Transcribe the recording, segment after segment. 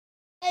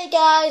Hey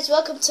guys,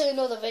 welcome to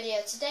another video.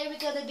 Today we're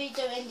going to be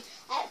doing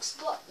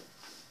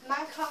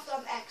Minecraft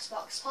on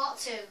Xbox Part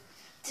 2.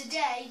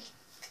 Today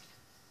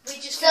we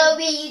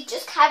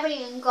just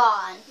carrying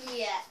on.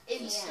 Yeah,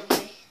 instantly.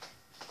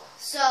 Yeah.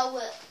 So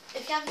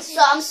if you haven't seen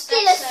I'm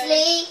still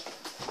asleep.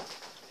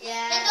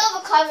 Yeah. In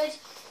other coverage,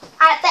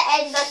 at the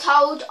end I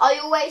told I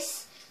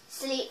always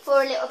sleep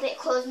for a little bit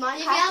because my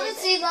If you haven't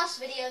seen last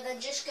video, then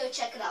just go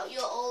check it out.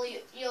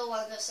 You'll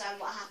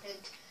understand what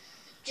happened.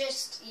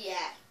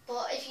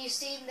 But if you've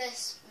seen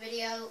this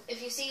video,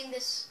 if you've seen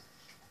this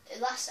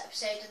last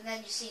episode and then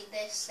you've seen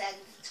this, then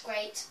it's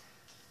great.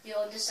 You'll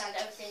understand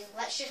everything.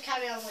 Let's just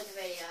carry on with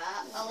the video.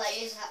 I'll let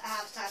you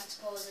have time to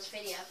pause this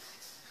video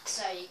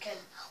so you can.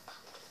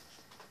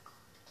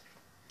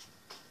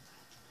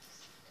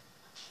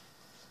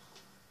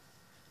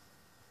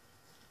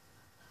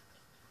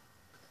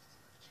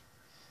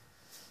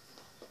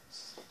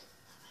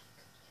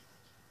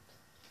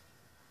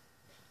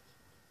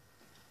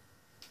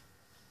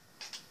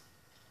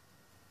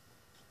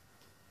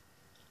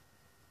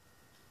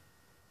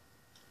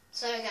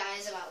 Sorry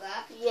guys about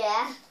that.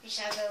 Yeah. You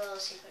should have a little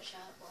secret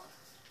shout, but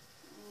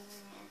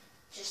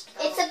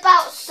it's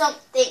about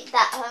something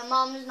that her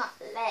mum's not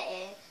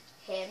letting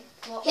him.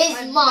 Well,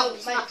 His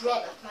mum's my not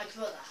brother, letting. my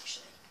brother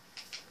actually.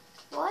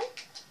 Why?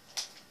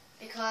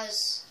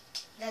 Because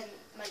then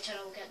my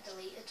channel will get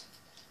deleted,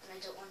 and I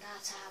don't want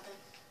that to happen.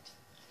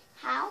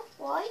 How?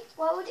 Why?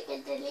 Why would it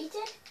get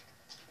deleted?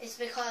 It's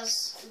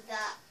because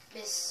that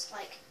is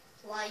like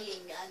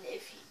lying, and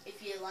if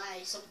you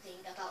lie something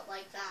about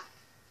like that.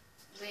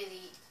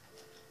 Really,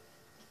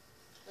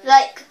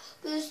 like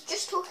we was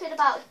just talking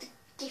about the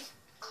gift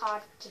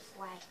card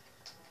giveaway.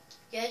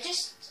 Yeah,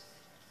 just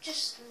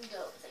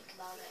don't think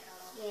about it at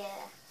all.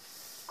 Yeah,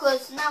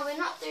 because now we're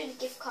not doing the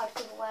gift card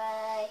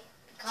giveaway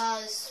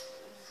because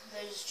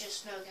there's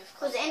just no gift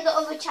card. Because in the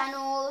other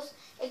channels,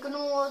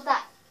 ignore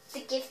that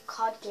the gift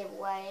card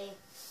giveaway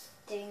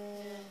thing.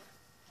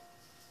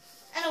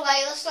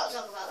 Anyway, let's not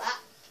talk about that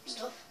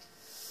stuff.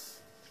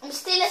 I'm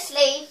still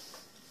asleep.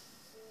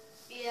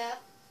 Yeah.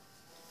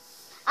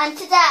 And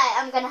today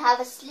I'm going to have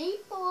a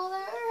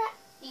sleepover.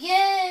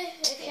 Yeah,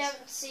 if you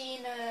haven't seen,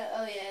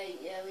 oh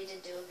yeah, we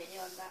did do a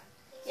video on that.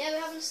 Yeah, we're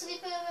having a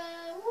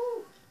sleepover,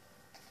 woo!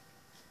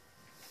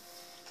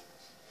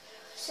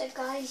 So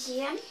guys,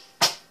 yeah.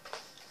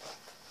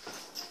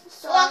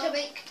 So I can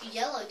make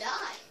yellow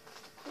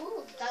dye.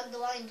 Ooh,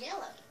 dandelion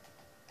yellow.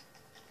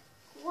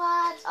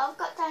 What? I've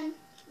got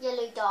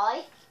yellow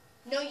dye.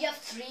 No, you have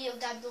 3 of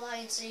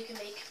dandelion, so you can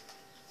make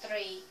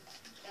 3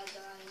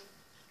 dandelion.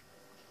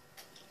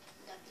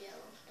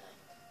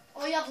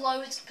 Or you have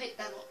loads to pick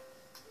them up.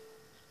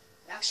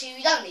 Actually,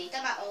 we don't need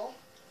them at all.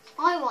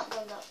 I want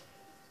them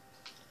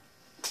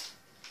though.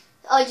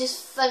 I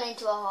just fell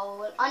into a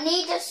hole. I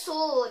need a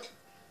sword.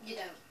 You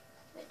don't.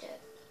 I do.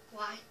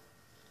 Why?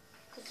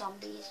 Because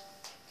zombies.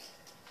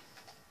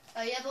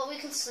 Oh yeah, but we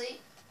can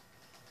sleep.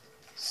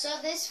 So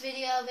this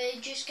video,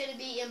 we're just going to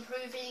be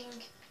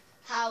improving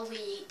how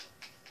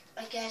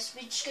I guess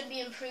we're just going to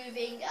be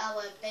improving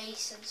our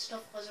base and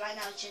stuff. Because right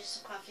now it's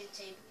just a crafting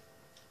table.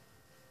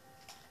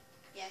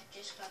 Yeah,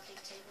 just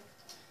crafting table.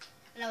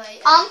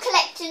 Anyway, I'm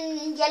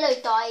collecting yellow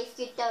dye if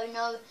you don't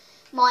know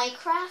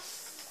Minecraft.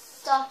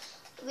 So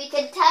we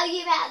can tell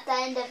you at the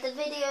end of the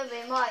video,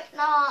 we might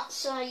not.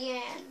 So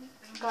yeah,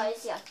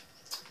 guys, yeah.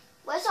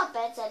 Where's our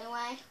beds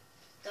anyway?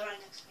 They're right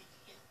next to me.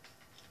 Yeah.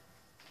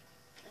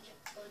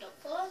 Don't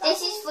follow that this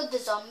one. is for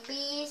the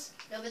zombies.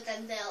 No, but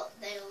then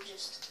they'll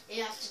just,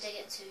 you have to dig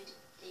it too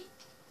deep.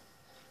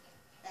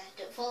 There,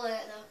 don't follow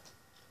it though.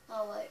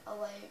 Oh wait, oh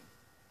wait.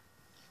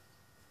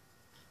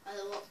 I'm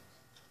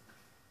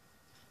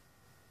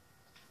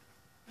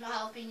not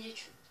helping you.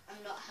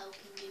 I'm not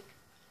helping you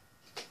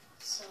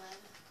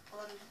whatsoever. All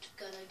I'm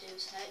gonna do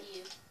is hurt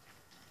you.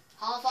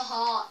 Half a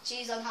heart.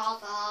 She's on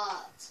half a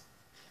heart.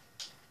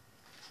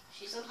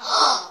 She's on half a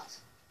heart.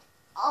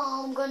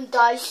 Oh, I'm gonna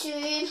die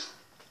soon.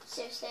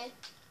 Seriously.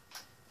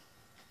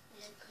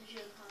 Yeah, because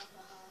you're on half a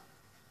heart.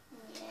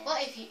 Yeah.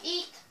 But if you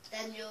eat,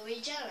 then you'll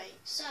regenerate.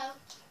 So,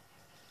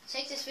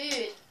 take this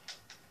food.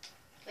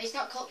 But it's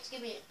not cooked.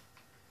 Give me it.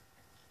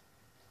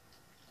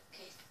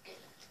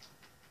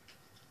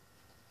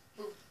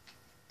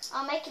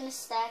 I'm making a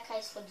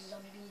staircase for the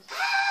zombies.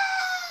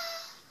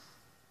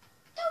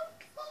 Don't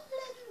fall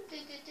in.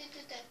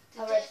 I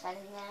already fell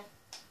in there.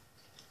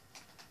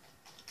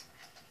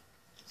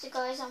 So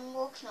guys, I'm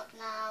walking up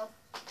now.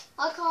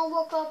 I can't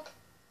walk up.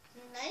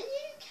 No,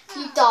 you can't.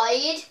 You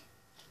died.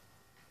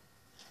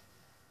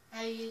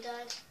 Oh, you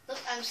died? Look,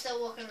 I'm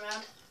still walking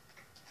around.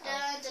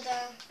 Da, da, da.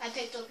 I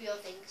picked up your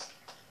things,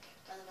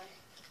 by the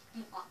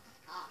way.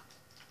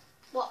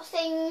 What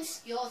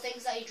things? Your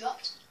things that you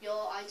dropped.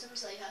 Your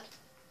items that you had.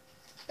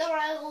 Don't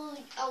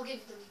worry, I'll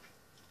give them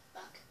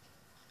back.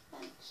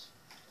 Thanks.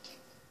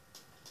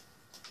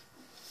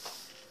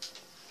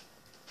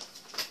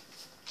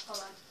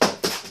 Hold on.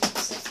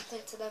 Say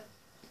something to them.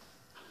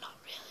 I'm not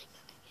really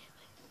gonna give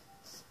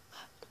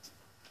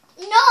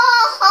it. No!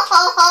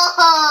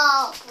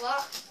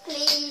 What?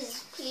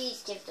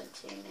 Please give them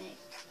to me.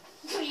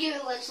 You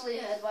literally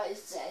heard what he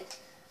said.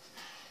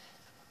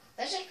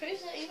 That just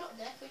proves that you're not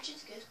deaf, which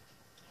is good.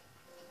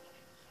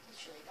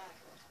 Literally bad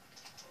one.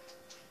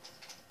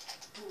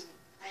 Boom.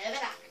 I have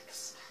an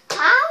axe.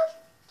 How?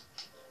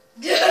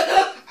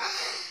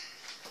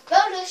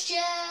 Bonus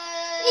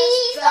chest!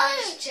 Please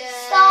Bonus don't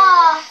chest!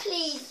 stop.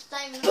 Please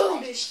don't.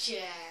 Bonus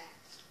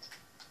chest!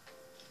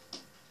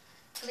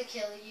 I'm gonna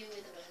kill you with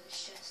a bonus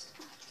chest.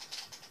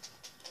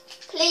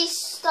 Please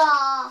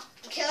stop.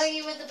 I'm killing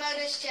you with the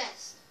bonus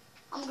chest.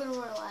 I'm gonna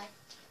run away.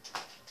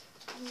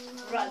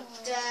 Run.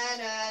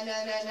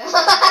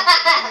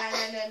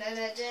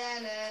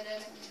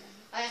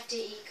 I have to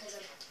eat because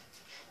I'm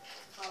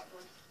hard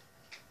one.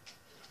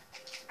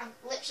 I'm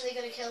literally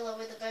gonna kill her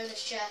with the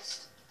bonus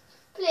chest.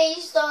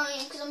 Please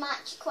don't, because I'm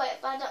actually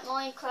quite bad at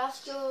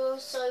Minecraft. You're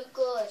so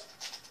good.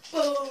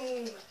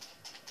 Boom!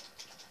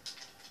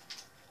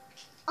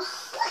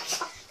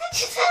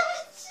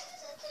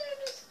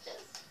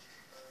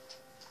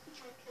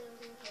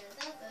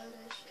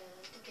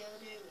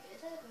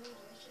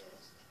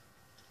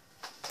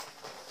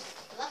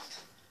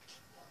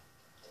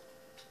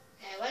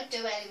 I won't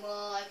do it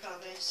anymore, I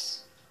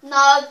promise.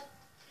 No.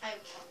 I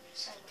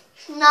promise, I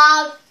won't.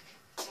 No.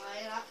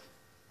 Why not?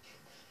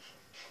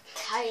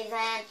 Okay then.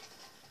 I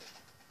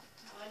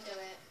won't do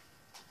it.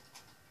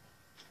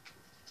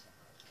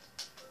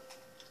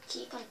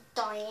 Keep on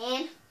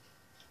dying.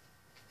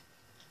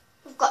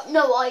 We've got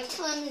no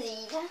items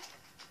either.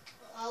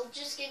 I'll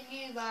just give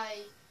you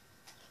my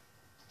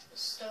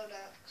stone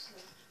axe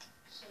then,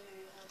 so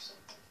you have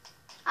something.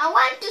 I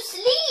want to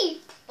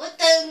sleep. What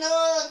the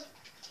no?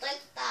 Like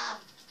that.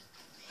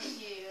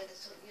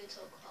 You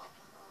talk half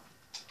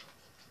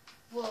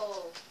and half.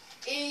 Whoa.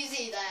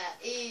 Easy there,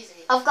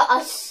 easy. I've got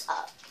a.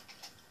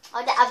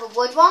 I don't have a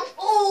wood one.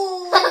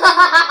 Oh!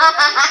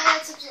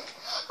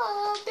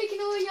 Oh, picking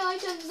all your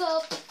items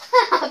up.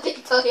 I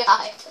picked all your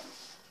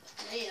items.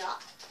 No, you're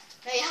not.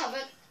 No, you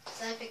haven't.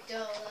 So I picked all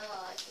the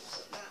items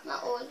up now.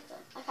 Not all of them.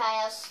 Okay,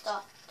 I'll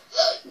stop.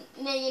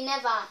 No, you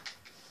never.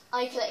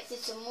 I collected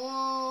some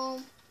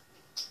more.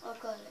 I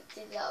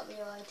collected a lot of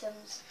your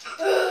items.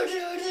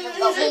 I've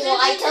got more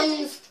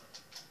items.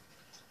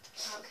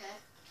 Okay.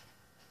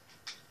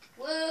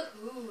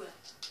 Woohoo!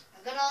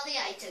 I've got all the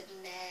items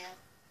now.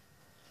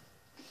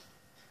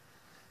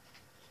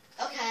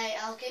 Okay,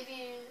 I'll give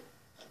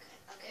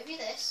you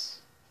this.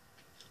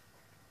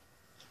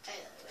 Hey,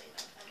 wait,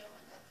 no, I don't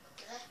want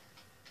that.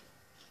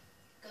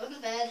 Go to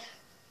bed.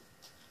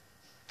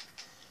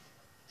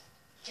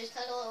 Just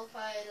had a little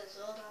fire, that's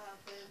all that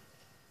happened.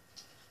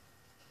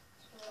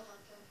 That's all that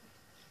happened.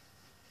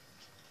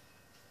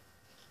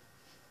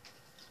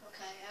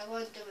 Okay, I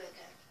won't do it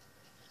again.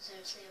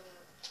 Seriously, I won't.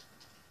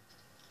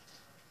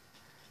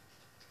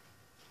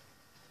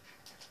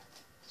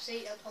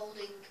 See, I'm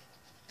holding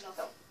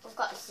nothing. I've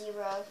got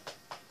 0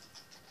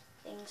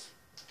 things.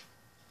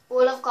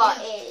 All I've got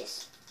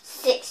is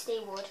 60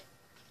 wood.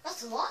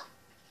 That's a lot.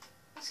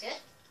 That's good.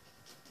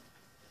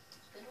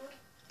 Good wood.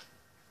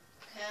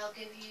 Okay, I'll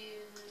give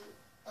you.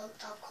 I'll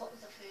cook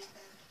the food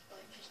then, but I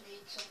just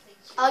need something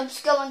to. I'll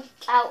just go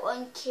out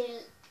and kill.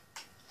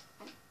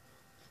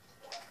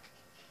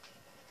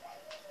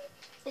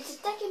 It's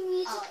attacking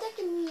me, it's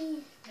attacking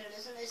me. No, it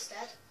isn't. It's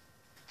dead.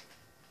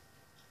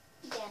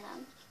 Yeah,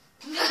 no.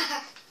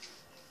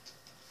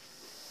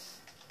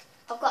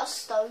 I've got a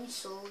stone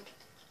sword.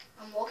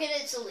 I'm walking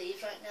into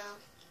leave right now.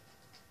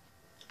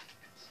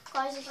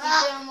 Guys, if you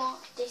don't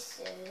want this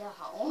is a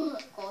hole,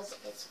 of course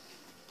it is.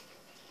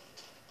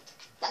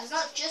 It's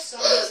not just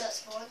zombies that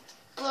spawn.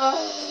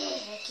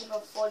 I keep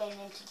on falling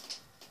into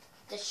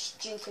the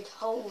stupid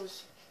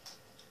holes.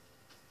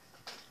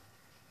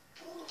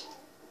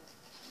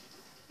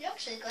 You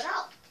actually got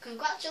out.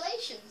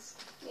 Congratulations.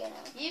 You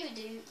know. You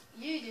do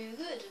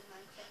good in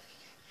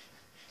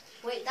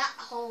Minecraft. Wait, that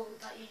hole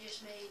that you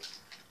just made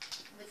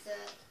with the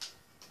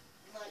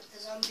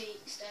zombie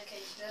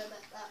staircase, you know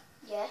about that?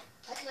 Yeah.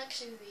 That can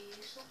actually be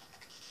useful.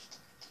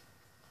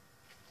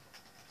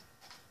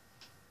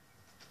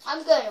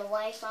 I'm going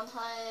away from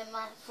home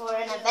for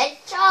an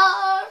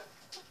adventure.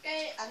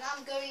 Okay, and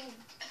I'm going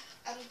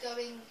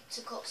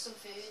to cook some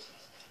food.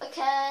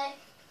 Okay.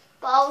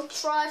 But I'll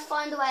try and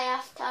find a way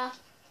after.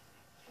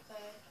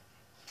 Okay.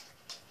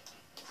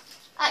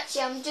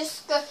 Actually, I'm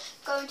just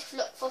going to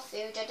look for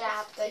food. I don't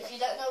have to. If you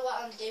don't know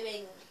what I'm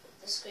doing,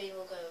 the screen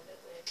will go a bit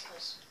weird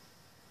because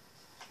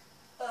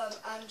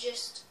I'm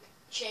just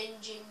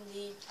changing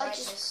the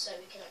brightness so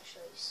we can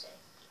actually see.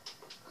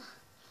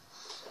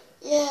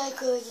 Yeah,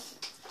 good.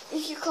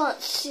 If you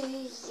can't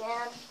see,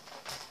 yeah.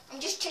 I'm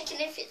just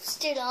checking if it's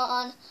still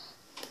on.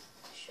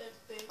 Should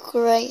be.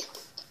 Great.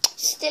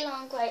 Still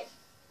on, great.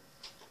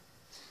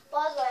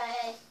 By the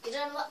way, you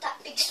don't know what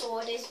that big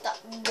sword is, that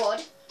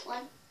wood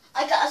one?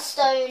 I got a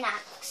stone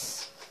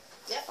axe.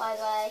 Yep. By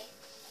the way.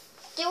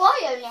 Do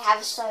I only have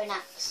a stone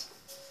axe?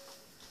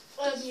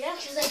 Yeah,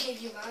 because I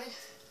gave you mine.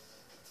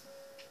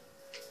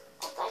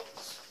 Oh,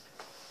 thanks.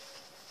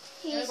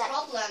 No He's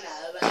problem.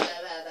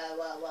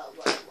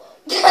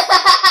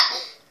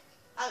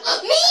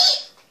 Me!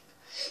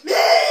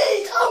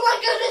 Me! Oh my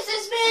goodness,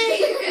 it's me!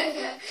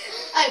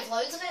 I have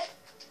loads of it,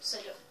 so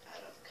I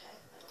don't care. I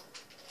don't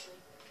actually.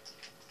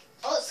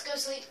 Oh, let's go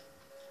sleep.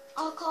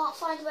 I can't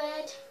find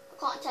red. I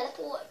can't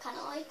teleport, can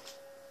I? No,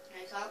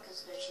 you can't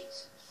because no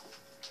cheats.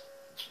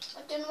 I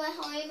don't know where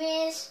home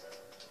is.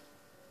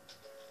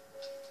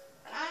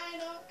 And I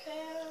don't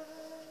care.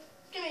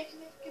 Give me,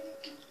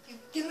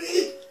 give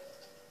me.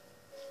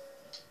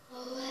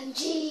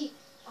 OMG.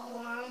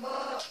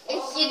 Oh,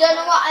 If you don't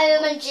know what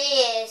OMG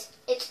is,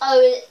 it's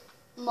oh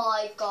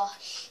my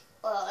gosh.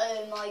 Or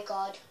oh my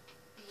god.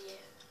 yeah.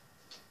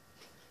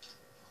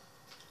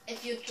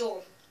 If you're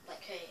dumb,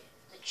 like hey,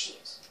 like she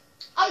is.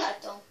 I'm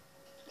not dumb.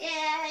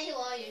 Yeah, you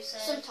are, you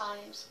said.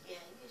 Sometimes. Yeah,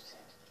 you said.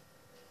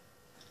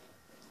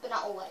 But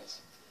not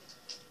always.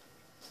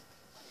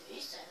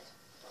 You said.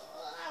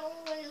 Oh, I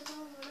always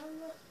don't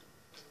remember.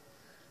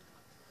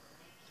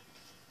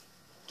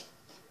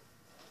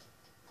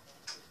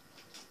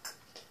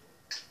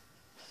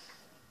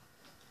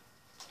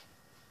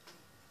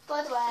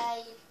 By the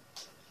way,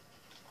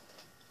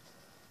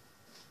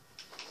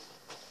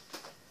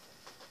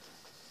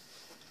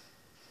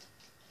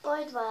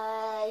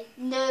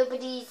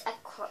 nobody's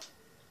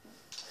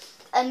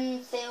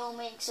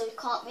filming, so we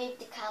can't move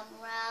the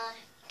camera.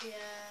 Yeah.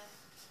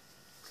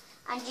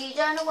 And you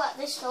don't know what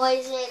this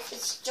noise is.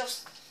 It's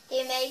just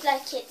he made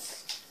like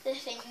it's the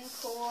thing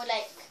called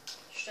like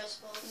Stress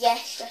ball.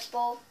 stress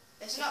ball.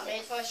 It's not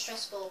made for a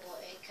stress ball,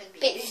 but it can be.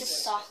 Bits of used.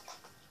 sock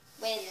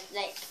with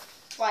like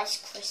Rice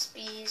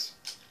Krispies.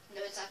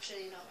 No, it's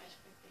actually not Rice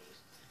Krispies.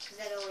 Because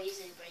they're all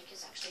easily break.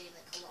 It's actually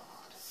like a lot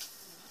harder.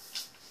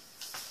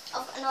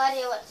 I've got no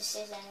idea what this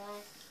is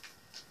anyway.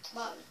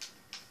 What?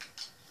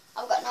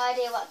 I've got no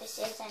idea what this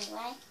is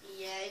anyway.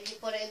 Yeah, if you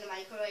put it in the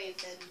microwave,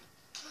 then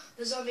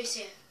the zombies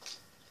here.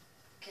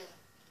 Kill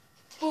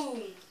it.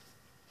 Boom.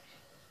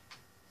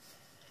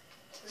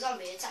 The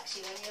zombie attacks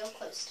you when you're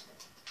close to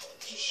it.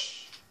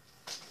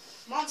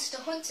 Monster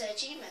Hunter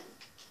achievement.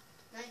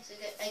 Nice.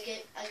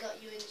 I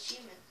got you an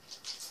achievement.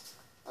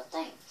 Well,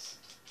 thanks.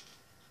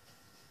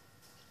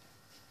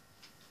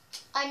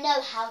 I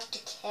know how to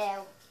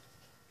kill.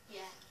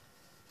 Yeah.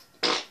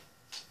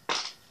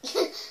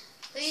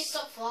 Please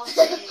stop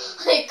farting.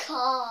 I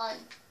can't.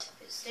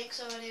 It sticks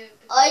already.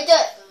 I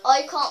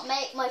can't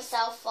make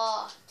myself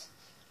fart.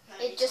 No,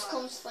 It you just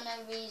can't. comes for no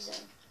reason.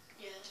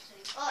 Yeah.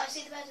 Same. Oh, I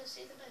see the bed. I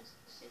see the bed. I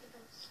see the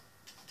beds.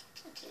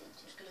 Okay.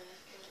 Just gonna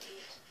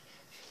eat.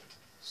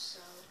 So.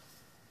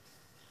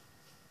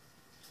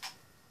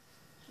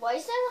 Why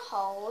is there a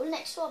hole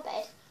next to our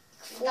bed? We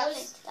could fall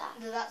into that.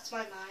 No, that's my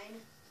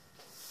mine.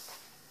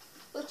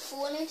 We could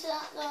fall into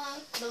that though.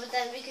 No, but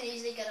then we can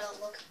easily get out.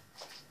 Look.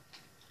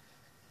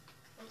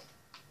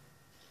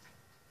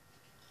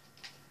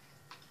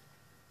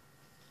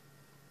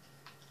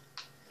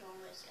 Can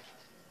always get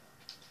out.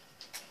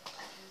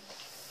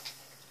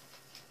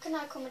 Can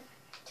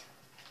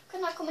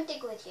I come and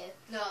dig with you?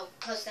 No,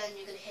 because then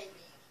you're gonna hit me.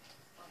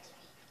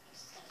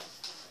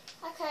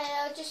 Okay,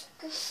 I'll just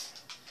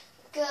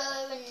go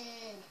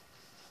and.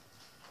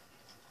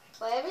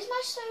 Where is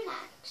my stone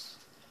axe?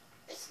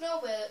 It's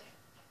nowhere.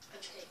 I'm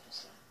just kidding.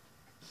 It's not.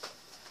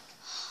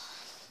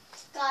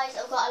 Guys,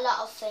 I've got a lot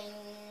of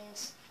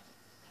things.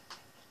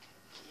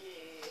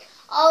 Yeah.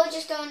 I'll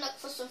just go and look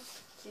for some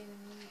food.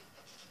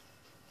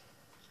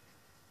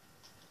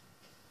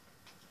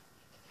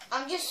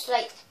 I'm just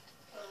like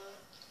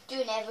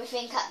doing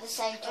everything at the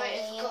same time.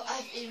 I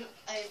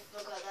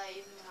forgot that I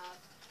even have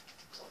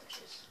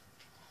torches.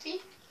 See?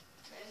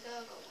 There we go, I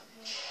got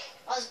one here.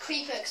 Oh, the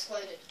creeper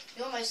exploded.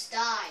 You almost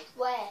died.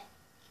 Where?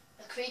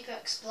 A creeper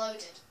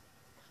exploded.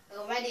 It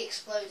already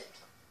exploded.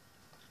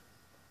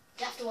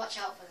 You have to watch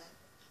out for them.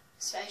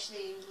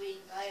 Especially in green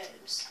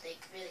biomes, they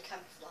really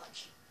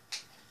camouflage.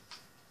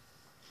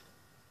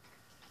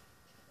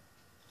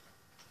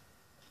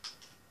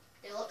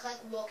 They look like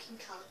walking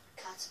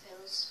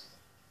caterpillars.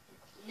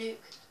 Nuke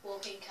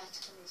walking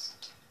caterpillars.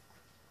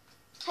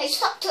 Hey,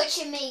 stop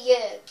touching me, you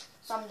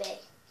zombie.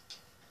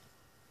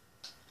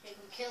 You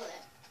can kill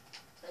it,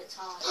 but it's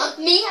hard.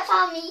 Me? I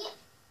found me.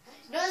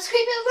 No, this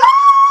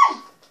creeper,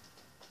 run!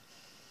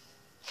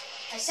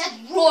 I said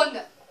run,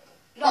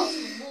 not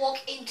walk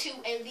into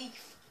a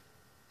leaf.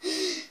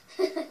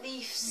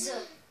 Leaves.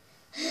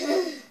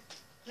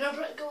 No,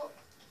 but go up.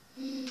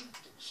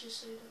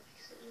 Just so you don't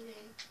fix it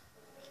again.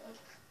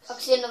 I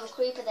can see another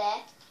creeper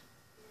there.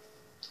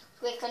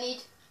 Quick, I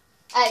need.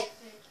 Hey,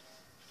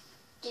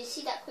 do you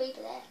see that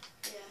creeper there?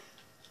 Yeah.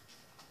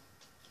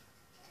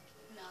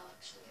 No,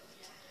 actually,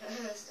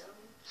 yeah. So,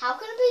 How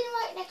can it be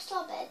right next to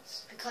our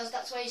beds? because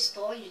that's where you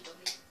spawn, you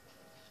dummy.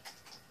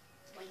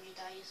 When you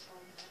die, you spawn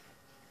there.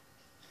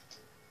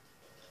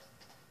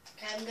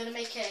 Okay, I'm gonna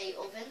make a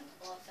oven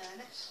or a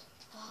furnace.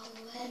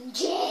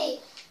 OMG!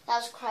 That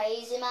was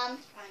crazy, man.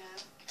 I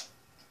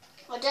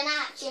know. I don't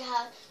actually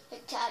have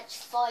to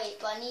actually fight,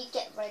 but I need to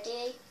get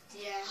ready.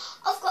 Yeah.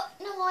 I've got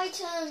no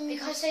items.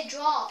 Because they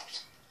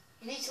dropped.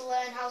 You need to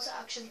learn how to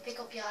actually pick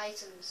up your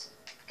items.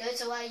 Go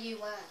to where you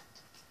were.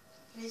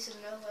 You need to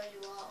know where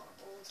you are all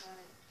the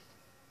time.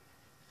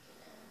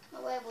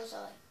 Where was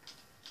I?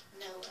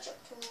 nowhere.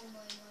 Dropped all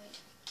my wood.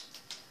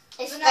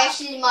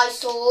 Especially my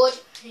sword.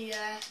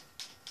 Yeah.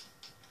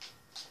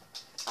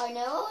 I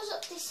know I was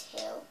up this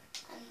hill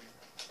and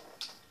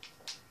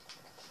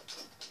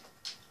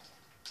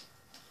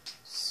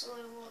So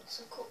I want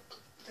to cook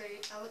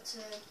food. I want to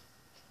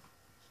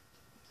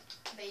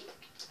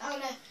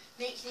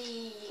make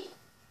the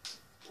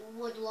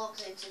wood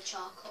logs into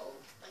charcoal,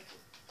 like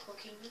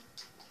cooking them,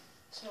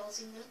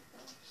 smelting them.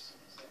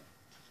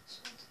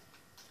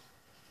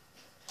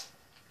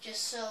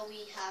 Just so we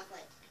have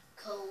like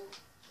coal,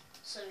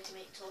 so we can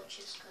make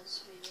torches,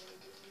 because we really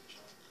do need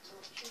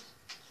torches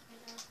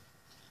right now.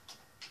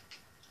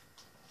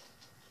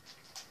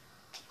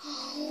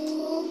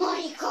 oh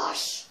my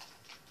gosh!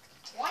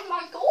 Oh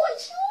my god!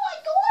 Oh my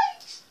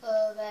god!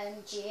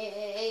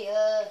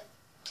 Avenger.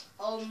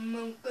 Oh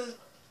my god!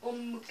 Oh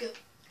my god!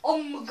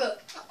 Oh my god!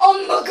 Oh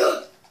my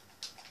god!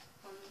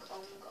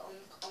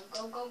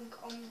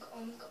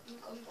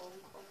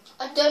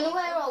 I don't know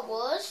where I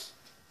was.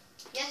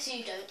 Yes,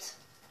 you don't.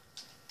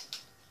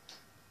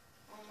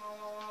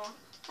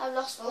 I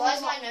lost all Why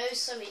is my... my nose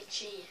so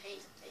itchy? I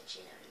hate itchy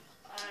nose.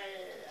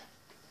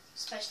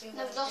 Especially when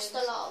I've lost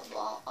a lot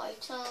of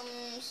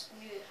items.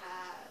 You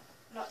have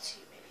not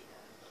too many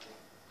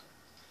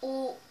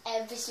though.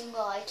 Every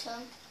single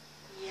item.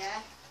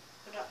 Yeah,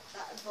 but not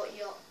that. But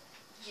you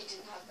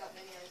didn't have that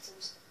many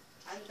items.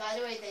 And by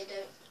the way, they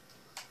don't.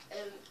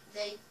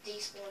 They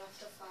despawn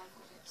after 5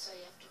 minutes, so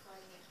you have to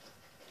find them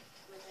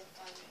within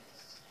 5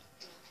 minutes.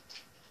 Yeah.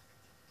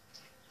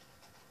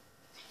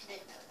 If you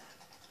didn't know that,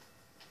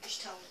 just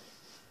tell me.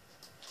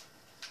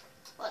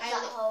 What's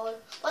that hole?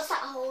 What's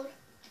that hole?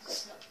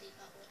 It's not deep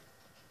at all.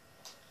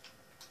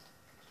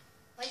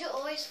 Why do you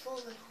always fall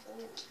in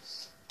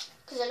holes?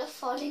 Because I love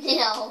falling in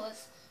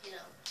holes. You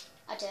know.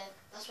 I do.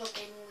 That's what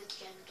Gaming with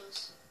Jen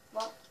does.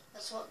 What?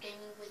 That's what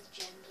Gaming with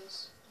Jen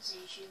does. It's a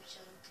YouTube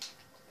channel.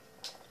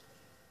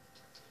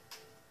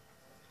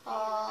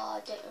 Oh, I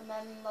don't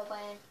remember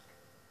where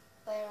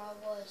I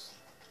was.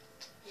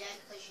 Yeah,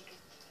 because you do.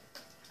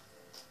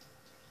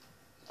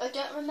 I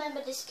don't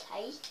remember this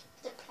place.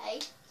 The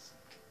place.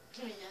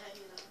 Yeah, you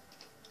know.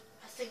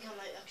 I think I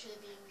might actually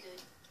be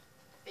good.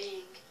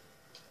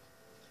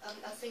 I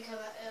think I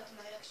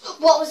might actually.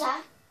 What was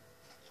that?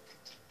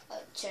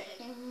 Oh, Just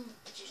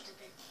a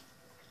bit.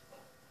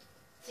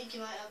 I think you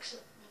might have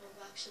actually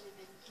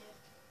been here.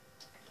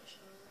 I'm not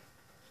sure.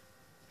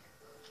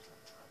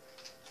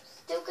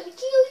 Still gonna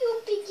kill you,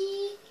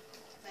 piggy.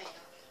 There you go.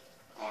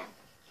 I am.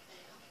 There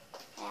you go.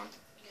 I am.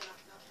 You're not.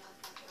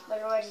 But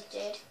I already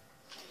did.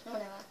 No,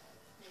 never.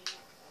 There you go.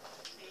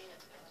 There you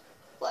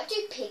go. What do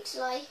pigs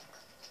like?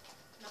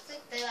 Nothing.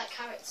 They like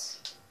carrots.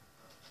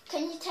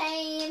 Can you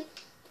tame a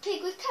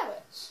pig with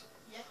carrots?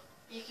 Yeah.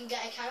 You can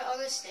get a carrot on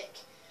a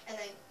stick and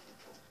then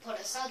put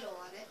a saddle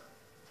on it,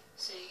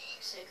 so you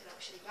can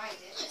actually ride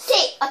it.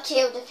 See, I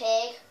killed a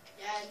pig.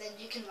 Yeah, and then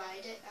you can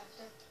ride it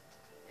after.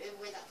 If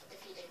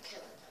you didn't kill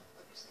it, though,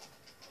 obviously.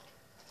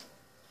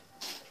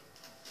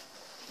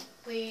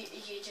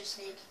 You just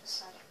need a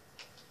saddle.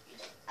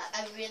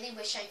 I really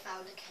wish I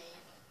found a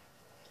cave.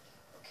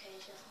 Okay,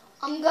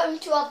 I'm going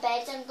to our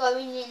beds. I'm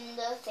going in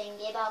the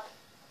thingy bob.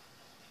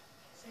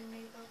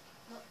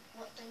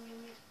 What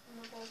thingy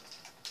bob?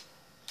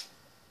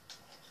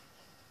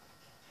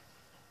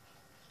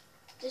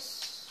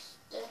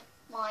 The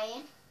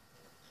mine.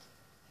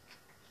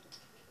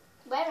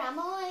 Where am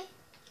I?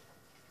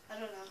 I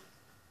don't know.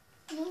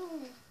 No.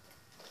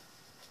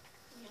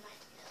 You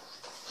might be lost.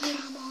 Where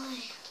am I?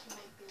 You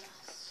might be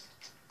lost.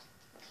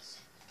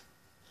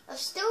 I've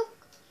still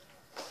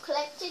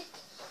collected.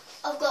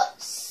 I've got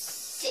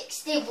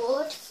 60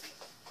 wood.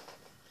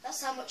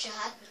 That's how much you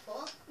had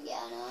before.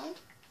 Yeah, I know.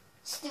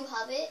 Still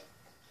have it.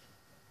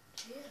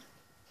 Yeah.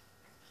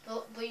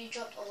 But you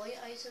dropped all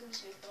your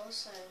items before,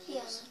 so you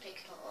Yeah. just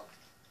picked it up.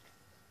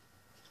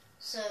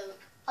 So,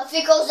 I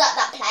think I was at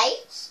that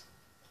place.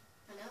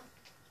 I know.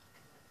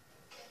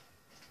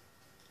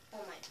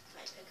 Oh, my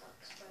pickaxe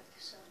broke,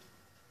 so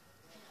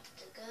I have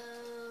to go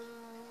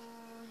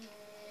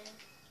here.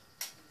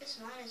 This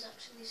mine is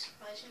actually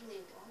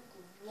surprisingly long.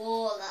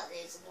 Whoa, that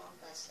is long.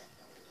 That's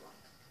definitely long.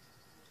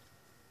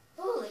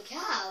 Holy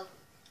cow!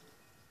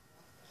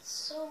 It's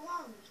so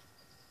long.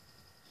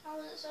 How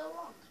is it so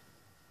long?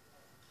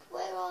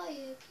 Where are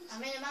you?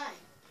 I'm in a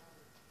mine.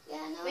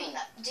 Yeah, I know. Wait,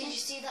 did you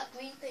see that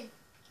green thing?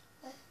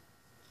 Where?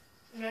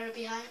 No,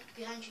 behind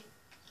you.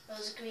 There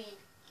was a green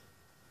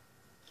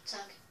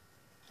tag.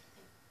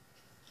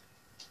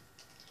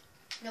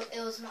 No,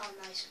 it was not on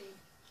my screen.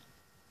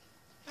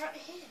 Right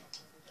here.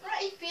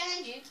 Right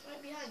behind you.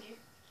 Right behind you.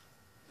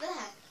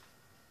 There.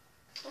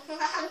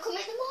 I'm coming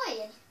to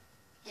mine.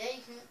 Yeah,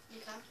 you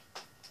can.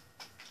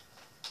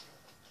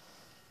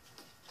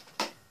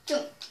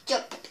 Jump,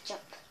 jump,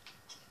 jump.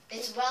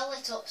 It's well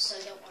lit up, so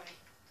don't worry.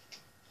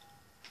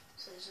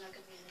 So there's not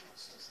going to be any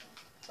monsters there.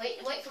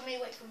 Wait for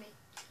me.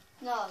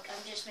 No.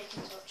 I'm just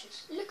making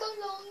torches. Look how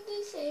long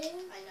this is.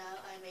 I know,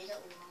 I made it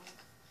long.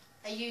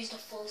 I used a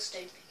full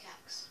stone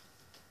pickaxe.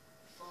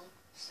 Full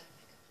stone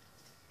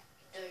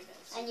pickaxe. Don't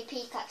know. And your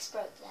pickaxe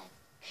broke then.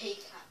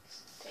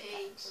 Pickaxe.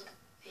 pickaxe.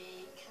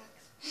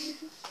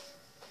 Pickaxe.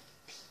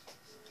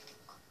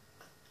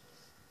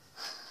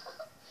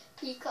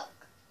 Peacock.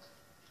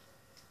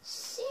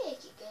 Sick,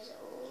 it goes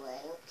all the way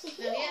up to Oh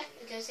here. yeah,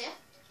 it goes here.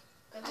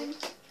 Goes And-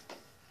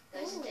 a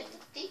Ooh. bit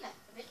deeper,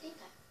 a bit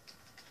deeper.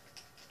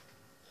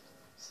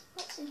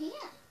 What's in here?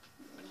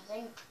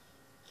 Nothing.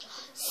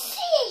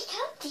 Sick,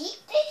 how deep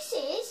this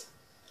is.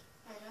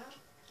 I know.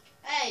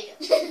 Hey,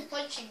 I'm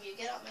punching you,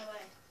 get out of my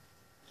way.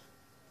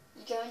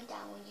 You're going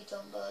down when you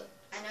don't go.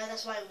 I know,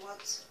 that's why I want.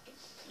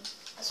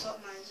 That's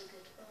what mines are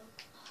good for.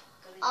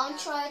 Going I'll down.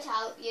 try to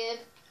help you.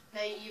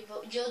 No,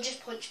 you'll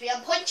just punch me.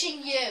 I'm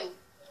punching you.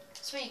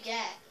 That's what you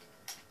get.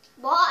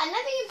 What? I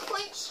never even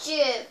punched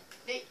you.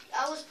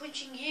 I was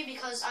punching you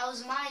because I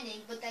was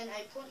mining, but then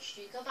I punched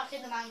you. Go back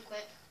in the mine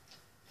quick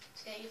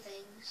to get your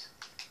things.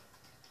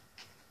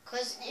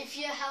 Because if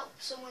you help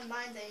someone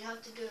mine, then you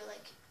have to do it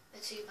like a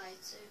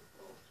 2x2.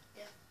 Or,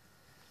 yeah.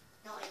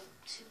 Not a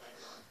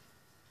 2x1.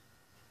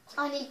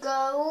 I need to go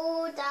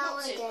all down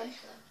Not too again.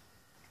 quick, though.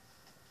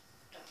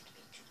 Don't have to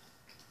be too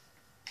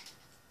quick.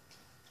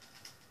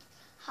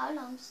 How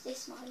long's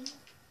this mine?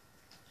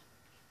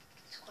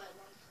 It's quite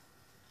long.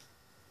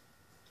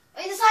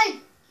 Wait, the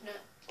sign! No,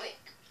 wait.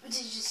 Did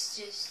you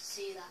just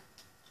see that?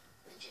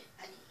 Legit.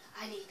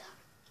 I need that.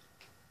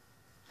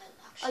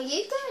 Are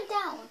you going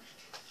down?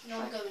 No,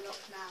 I'm going up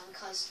now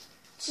because...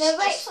 No,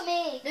 wait for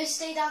me. No,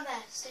 stay down there.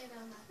 Stay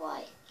down there.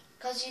 Why?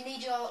 Because you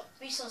need your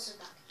resources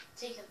back.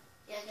 Take them.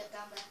 Yeah, get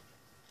down there.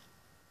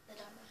 They're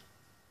down there.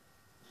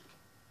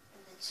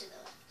 And then to the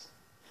left.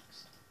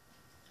 Next.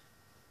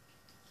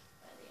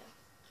 There we are.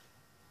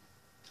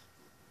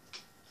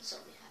 That's all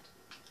we had.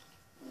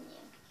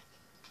 Yeah.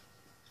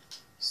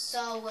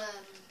 So,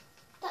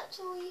 That's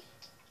all you've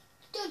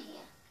done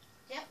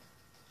here.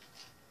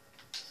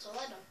 that's all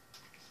I done.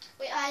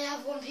 Wait, I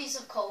have one piece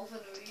of coal for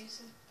no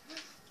reason.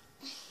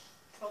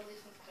 Probably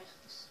from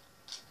Christmas.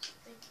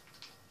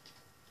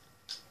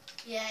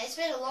 Yeah, it's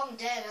been a long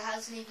day and it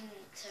hasn't even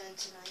turned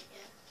to night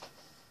yet.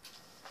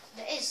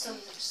 There is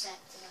sunset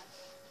tonight.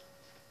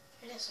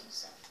 It is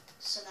sunset.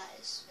 So that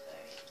is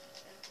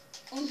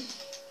very,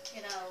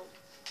 you know,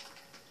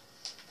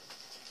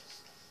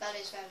 that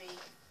is very,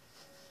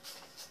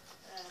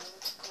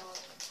 what's it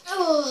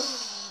called?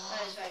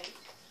 That is very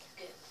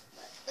good.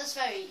 That's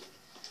very,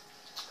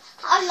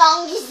 How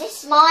long is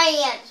this mine?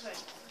 that's very,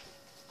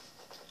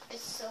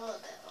 it's a little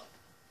bit long.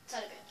 It's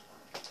not a bit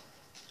long.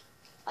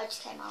 I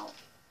just came out.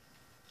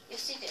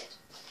 Yes, you did.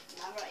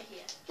 Now right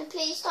here. No,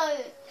 please don't.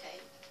 Okay.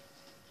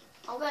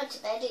 I'm going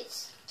to bed.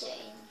 It's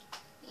getting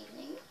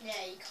evening. Yeah,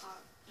 you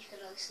can't. You can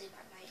only sleep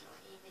at night, not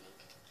evening.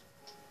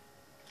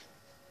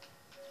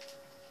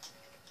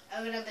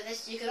 I remember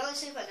this. You can only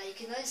sleep at night.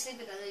 You can only sleep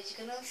at night. You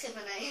can only sleep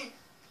at night.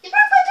 You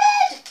broke my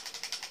bed!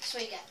 That's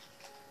what you get.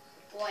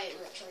 Boy, it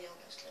literally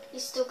almost killed me. You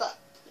still got.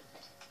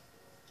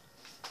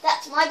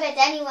 That's my bed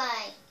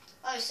anyway.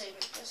 Oh, so you're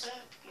in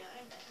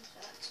bed, so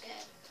that's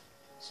good.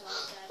 So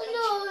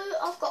Oh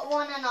no, I've got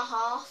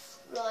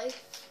 1.5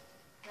 life.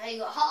 now you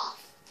got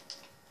half.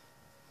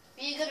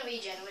 But you're gonna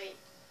regenerate.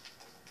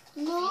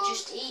 No. You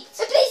just eat.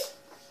 So please.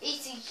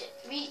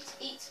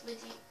 Eat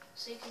with you,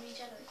 so you can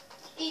regenerate.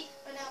 Eat,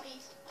 right now,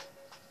 eat.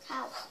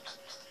 How?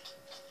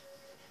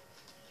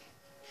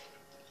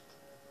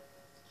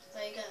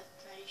 There you go.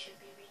 Now you should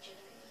be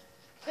regenerating.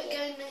 Quick,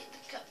 go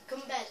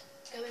in bed.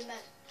 Go in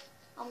bed.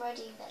 I'm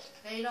already in bed.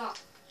 No, you're not.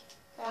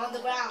 You're on the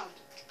ground.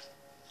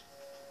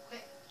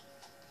 Quick.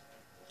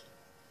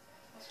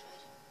 That's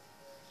bed.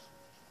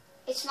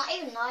 It's not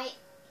even night.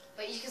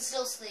 But you can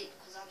still sleep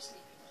because I'm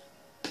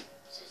sleeping.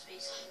 So it's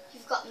basically.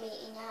 You've got meat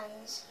in your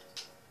hands.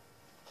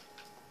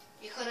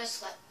 You could have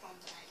slept on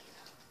there, you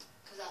know,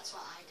 because that's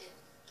what I did.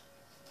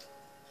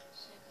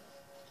 So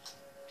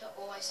you don't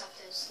always have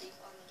to sleep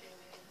on the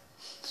pillow.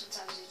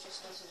 Sometimes it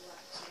just doesn't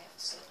work, so you have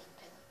to sleep on the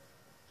pillow.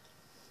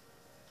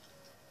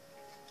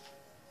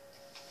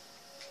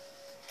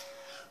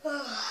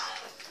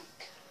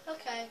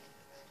 Okay.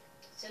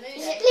 It's a new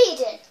Is day. it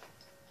bleeding?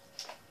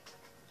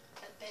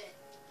 A bit.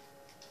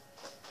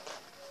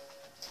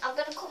 I'm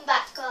gonna come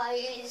back,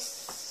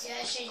 guys.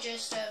 Yeah, she's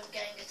just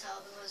getting a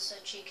towel because her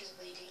cheek is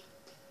bleeding.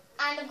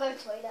 And I'm going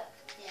to the toilet.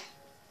 Yeah.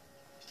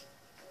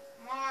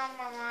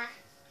 Mama.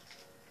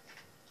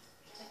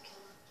 Don't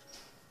kill her.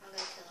 I'm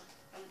gonna kill her.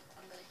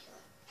 I'm gonna kill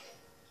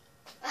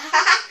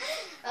her.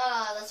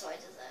 Oh, that's what I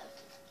deserve.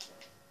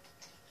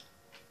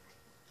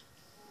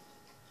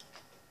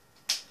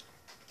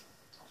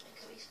 I'll make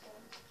her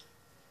respawn.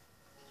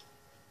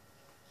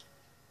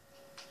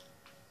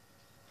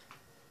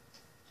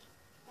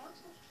 What?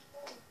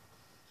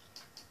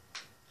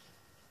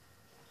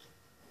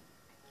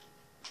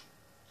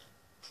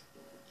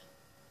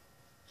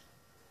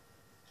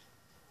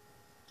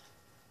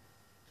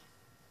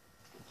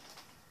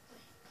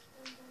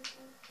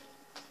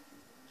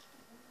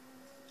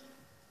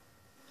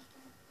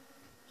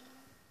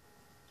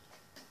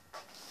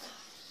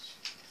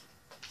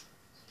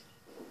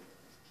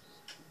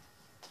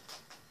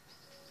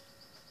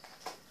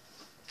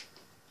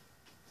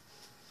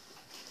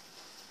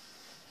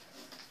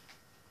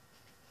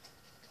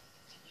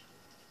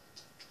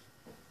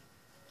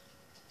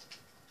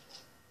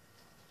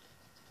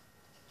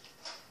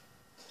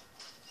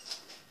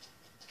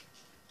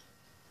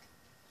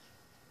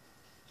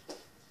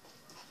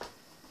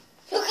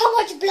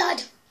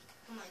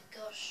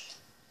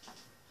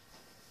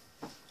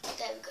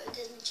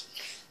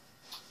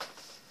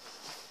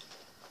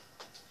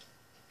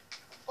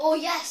 Oh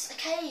yes, a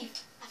cave.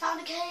 I found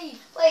a cave.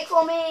 Wait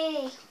for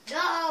me.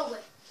 No.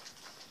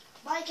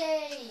 My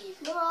cave.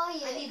 Where are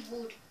you? I need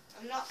wood.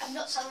 I'm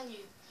not telling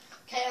you.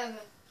 Okay,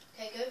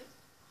 okay, go.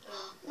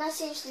 Now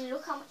seriously,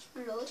 look how much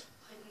blood.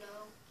 I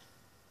know.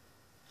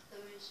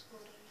 There is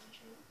blood in your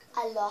drink.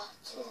 A lot,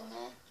 isn't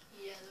it?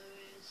 Yeah, there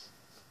is.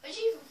 Where'd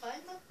you even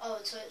find them? Oh,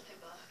 toilet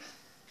paper.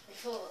 I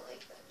thought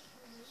like that.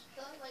 Is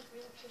that like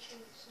real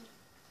tissues?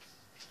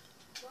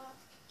 What?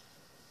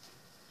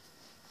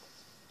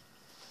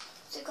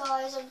 So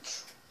guys, I'm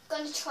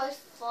gonna try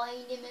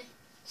finding it.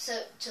 So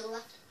to the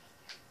left.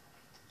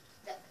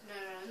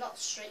 No, not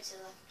straight to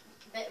the left.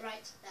 A bit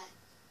right there.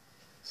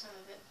 So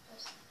a bit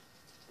first.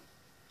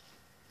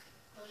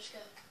 I'll just go.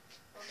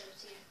 I'll go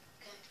to you.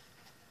 Okay.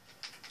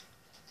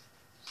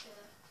 Just go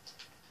there.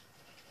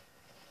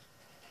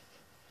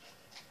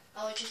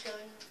 Oh, we're just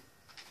going.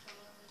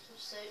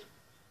 So,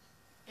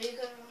 no, you're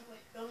going the wrong way.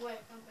 Wrong way.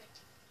 Wrong way.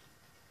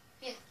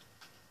 Here.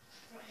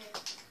 Right here.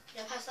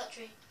 Yeah, past that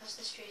tree. Past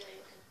this tree that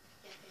you're looking.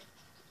 Yeah, here.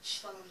 Just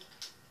follow me.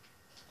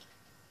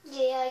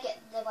 Yeah, I get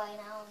the way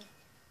now.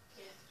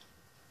 Yeah.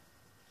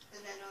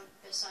 And then on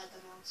beside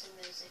the mountain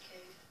there's a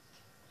cave.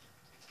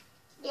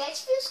 Yeah, it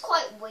feels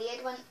quite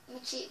weird when my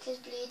cheek is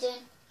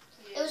bleeding.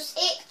 Yeah. It was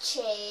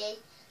itchy,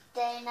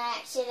 then I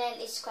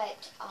accidentally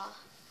scraped it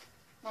off.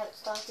 Now it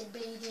started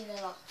bleeding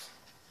a lot.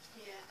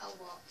 Yeah, a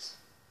lot.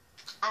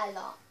 A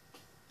lot.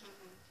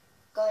 Mhm.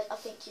 Guys, I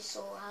think you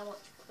saw how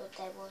much blood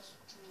there was.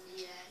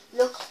 Yeah.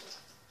 Look.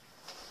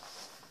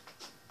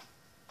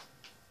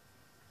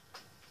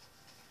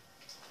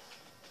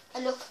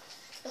 And look,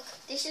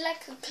 this is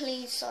like a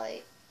clean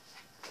site.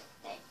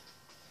 Okay.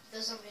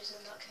 There's zombies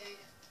in that cave.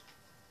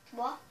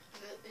 What?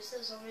 Is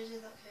there zombies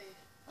in that cave?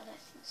 I don't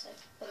think so.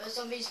 There's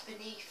zombies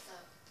beneath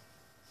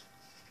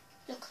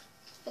though.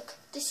 Look,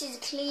 this is a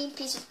clean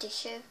piece of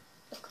tissue.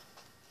 Look.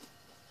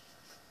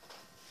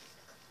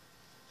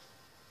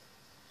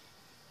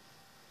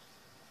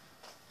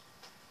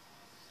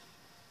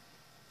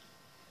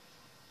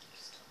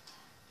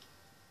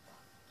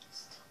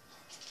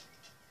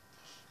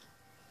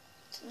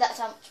 That's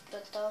how much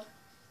blood though.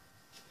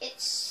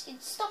 It's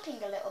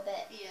stopping a little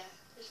bit. Yeah,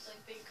 it's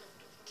like big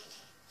gold over it.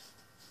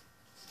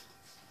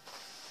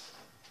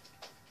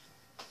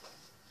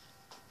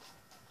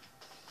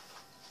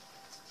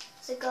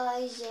 So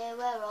guys, yeah,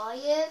 where are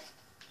you?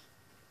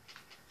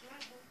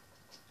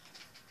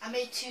 I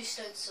made 2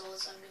 stone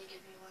swords, I'm going to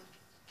give you one.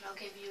 And I'll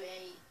give you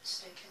a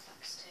stone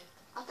pickaxe too.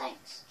 Oh,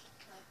 thanks.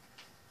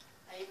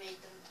 I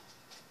made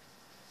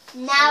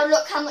them. Now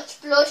look how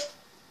much blood.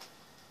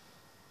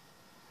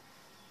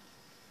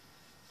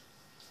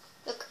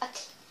 Look,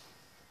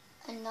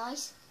 a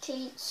nice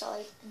clean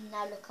side, and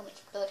now look how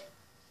much blood.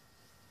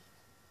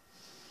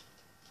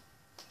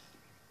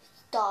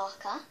 It's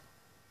darker.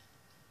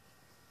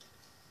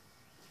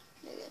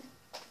 Look at it.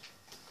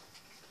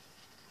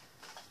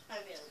 I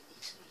really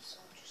need to eat, so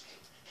I'm just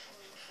eating.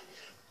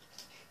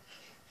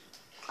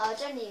 I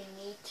don't even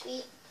need to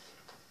eat,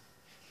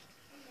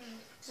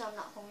 because I'm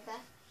not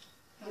hungry.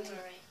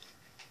 Hungry.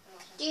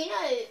 Do you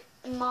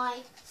know my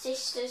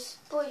sister's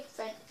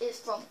boyfriend is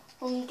from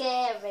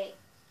Hungary?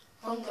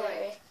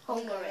 Hungary.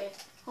 Hungary.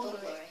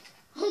 Hungary.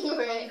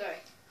 Hungary.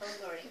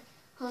 Hungry.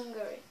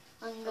 Hungary.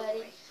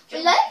 Hungary. Do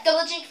We like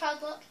double jig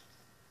proud luck?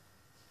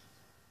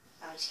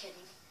 I'm just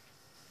kidding.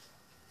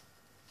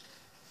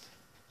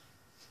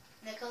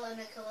 Nicola.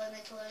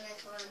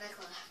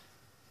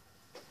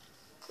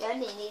 You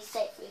only need to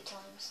say it 3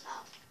 times.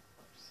 Oh.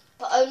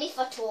 But only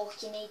for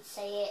talk you need to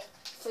say it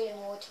 3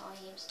 more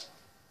times.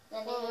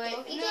 Then Wait,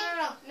 talk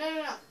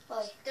no.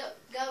 Why?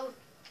 Go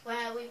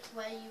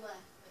where you were.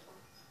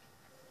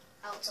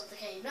 Out of the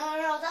cave.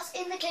 No, that's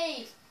in the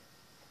cave.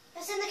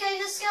 That's in the cave,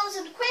 there's a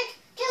skeleton. Quick,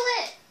 kill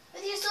it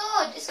with your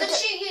sword. It's going to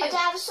shoot you. I don't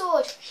have a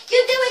sword.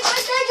 You do it, my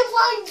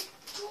blind.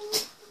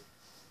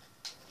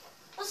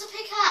 What's a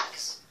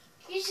pickaxe?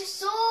 Use your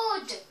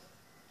sword.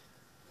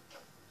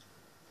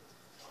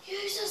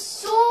 Use a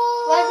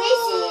sword. Where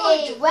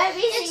is he? Where is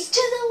he? It's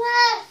to the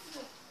left.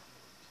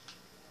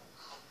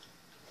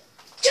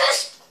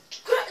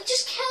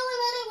 Just kill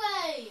him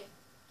anyway.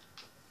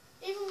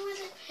 Even with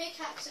a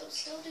pickaxe, it will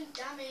still do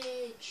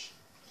damage.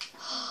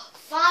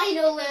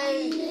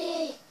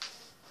 Finally.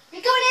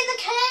 You're going in the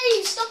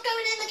cave. Stop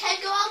going in the cave.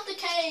 Go out the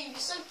cave. You're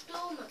so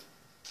dumb.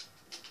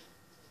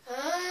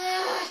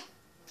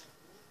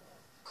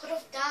 Could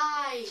have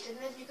died, and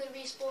then you're going to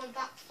respawn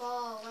back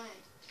far away.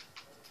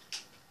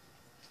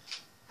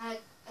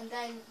 And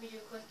then we do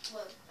quick.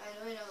 Well, I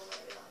know where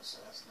we are, so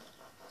that's not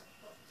that bad.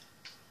 But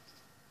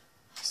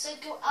I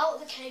said go out of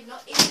the cave,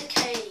 not in the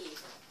cave.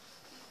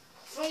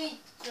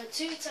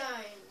 2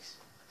 times.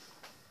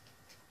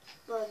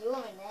 Well, you're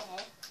in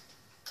there.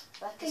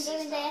 I can This go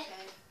is in not there.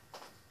 okay.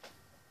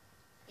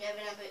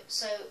 Yeah, but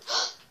so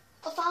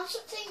I found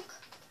something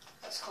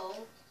that's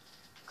coal.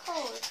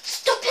 cold.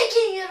 Stop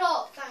picking it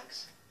up.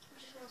 Thanks.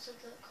 I just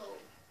wanted the coal.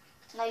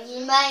 Now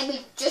you made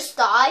me just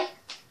die.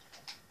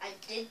 I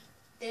did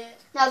it.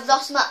 Now I've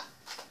lost my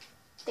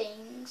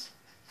things.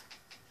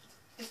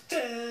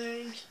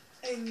 Things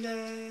in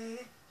there.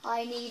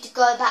 I need to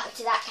go back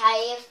to that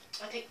cave.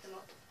 I picked them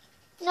up.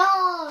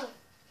 No.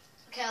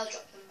 Okay, I'll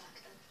drop them back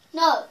then.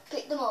 No,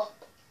 pick them up.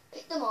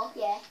 Pick them up,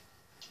 yeah.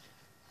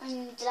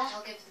 And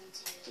I'll give them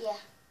to you. yeah.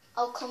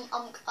 I'll come.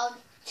 I'm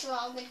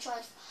gonna try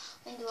to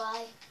find the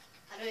way.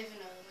 I don't even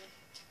know the way.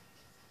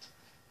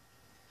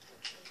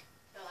 Actually,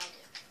 no, I do.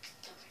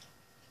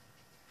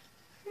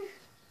 Don't worry.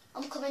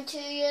 I'm coming to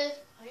you.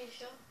 Are you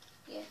sure?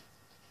 Yeah.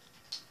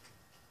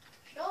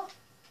 Sure.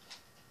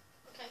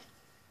 Okay.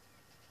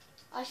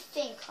 I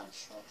think I'm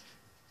sure.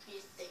 You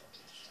think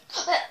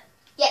you're sure?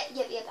 Yeah,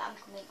 I'm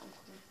coming.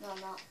 No,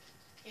 I'm not.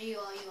 Yeah, you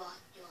are.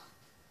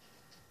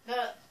 No,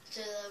 to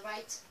the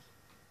right.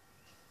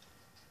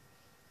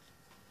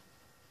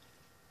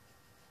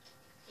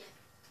 Yeah,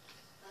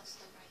 that's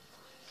the right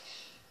one.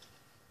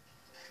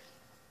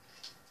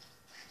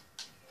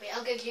 Wait,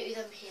 I'll give you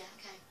them here,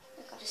 okay?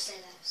 Just stay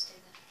there.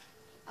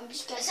 I'm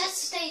just It going says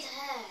to stay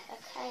there.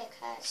 Okay.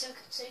 So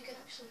you can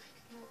actually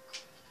pick them up.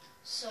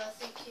 So I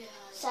think you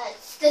had... So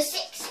it's the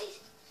 60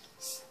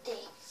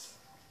 sticks.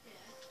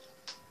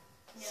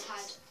 Yeah.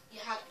 You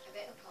had a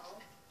bit of coal.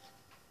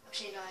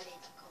 Actually, no, I need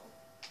that coal.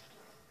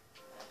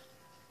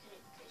 Can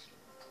you please give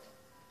me the coal?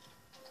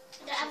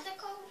 I don't have the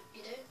coal.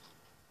 You do?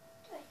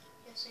 Do I?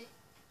 Yeah, see?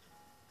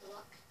 The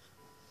luck.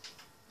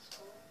 That's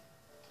coal.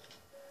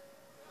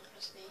 Now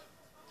press me.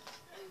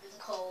 Over the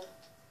coal.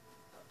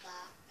 Not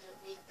that. I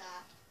don't need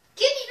that.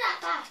 Give me that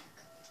back.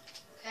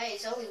 Okay,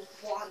 it's only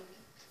one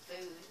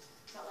food.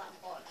 It's not that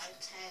important. I have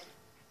 10.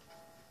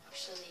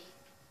 Actually,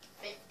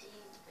 15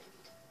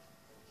 food.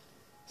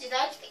 Did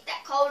I pick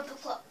that coal to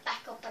put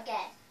back up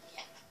again?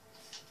 Yeah.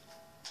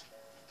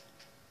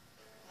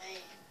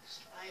 Wait,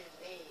 spider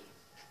wave.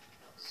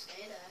 I'll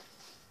stay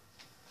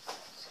there.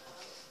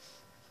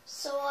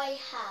 So I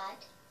had.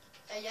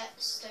 Yeah,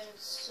 stone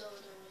sword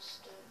and a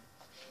stone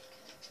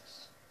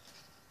pickaxe.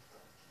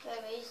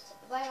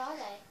 Where are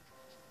they?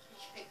 Did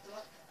you pick them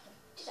up?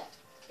 Did I?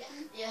 Yeah.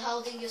 You're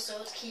holding your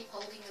sword. Keep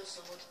holding your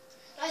sword.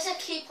 I said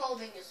keep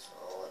holding your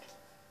sword.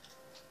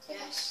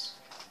 Yes.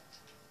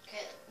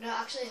 Okay. No,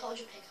 actually hold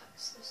your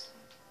pickaxe this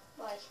time.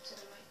 Why? To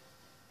the right.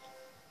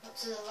 Not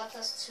to the left.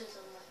 That's to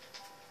the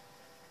left.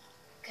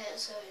 Okay,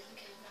 let's go in.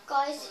 Okay, now.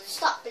 Guys,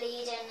 stop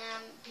bleeding.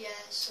 Yeah.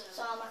 So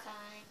I'm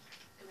okay.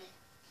 come here.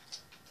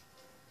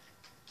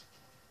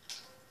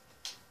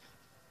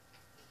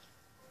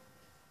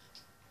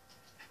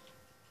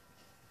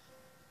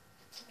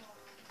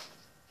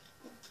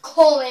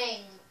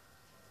 Coming.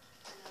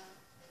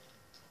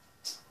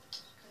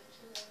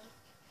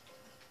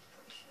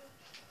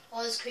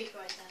 Oh, there's a creeper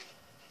right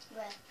there.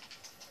 Where?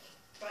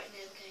 Right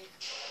near the cave.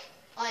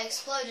 I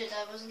exploded,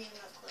 I wasn't even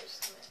that close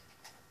to it.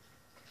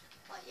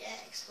 Oh yeah,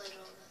 exploded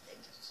all the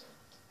things, so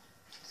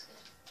that's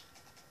good.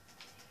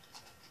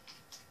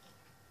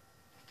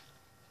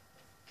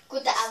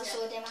 Good that I have a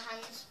sword in my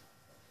hands.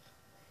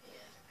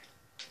 Yeah.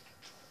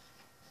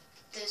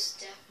 There's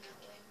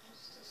definitely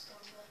monsters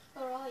down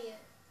there. Where are you?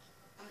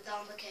 I'm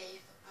down the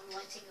cave, I'm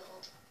lighting it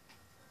up,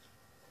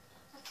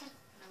 Okay.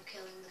 and I'm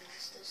killing the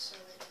monsters so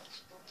they don't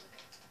spawn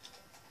again.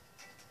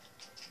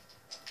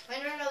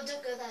 Wait, no,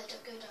 don't go there,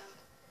 don't go down.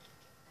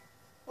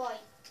 Why?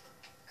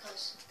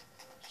 Because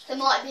There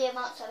might be a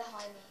monster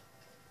behind me.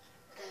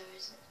 there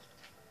isn't.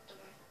 Don't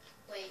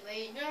worry.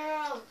 Wait,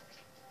 no!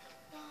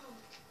 No!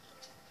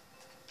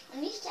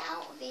 I need to get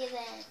out of here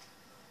then.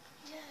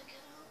 Yeah,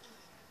 get out.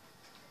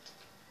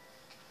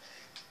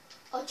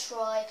 I'll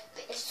try,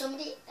 but if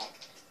somebody...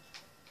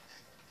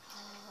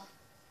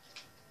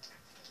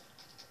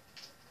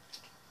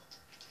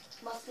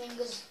 my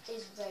fingers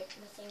is red.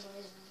 My finger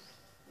is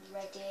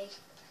ready.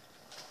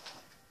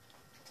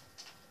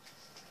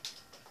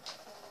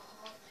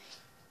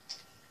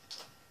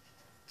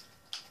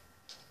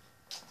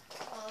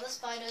 Oh, the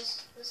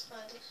spiders.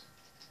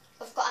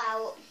 I've got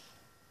out,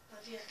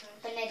 Have you?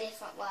 but in a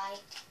different way.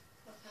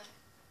 Okay.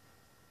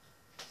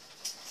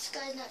 This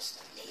guy's not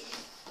stop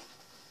bleeding.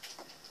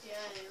 Yeah,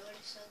 you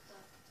already said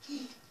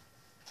that.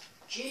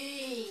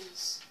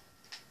 Jeez.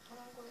 How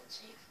long will it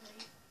take for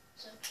me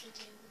to actually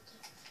be able to...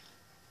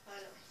 I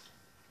don't know.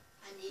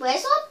 I need...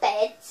 Where's our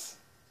beds?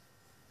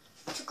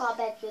 We took our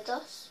bed with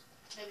us.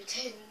 No, we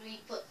didn't. We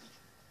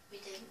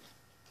didn't.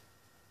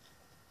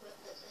 Let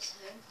this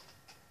home.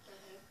 Go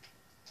home.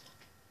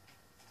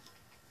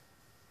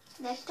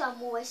 Next time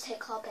we'll always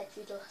take our bed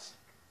with us.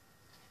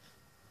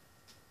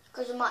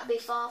 Because we might be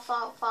far.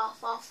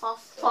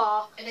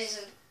 It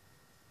isn't.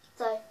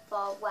 So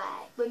far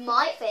away. We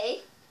might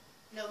be.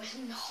 No,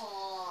 we're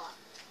not.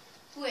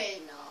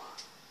 We're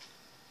not.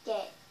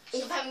 Yeah.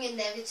 Stop having a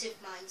negative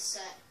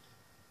mindset.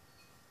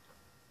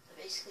 That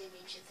basically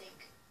means you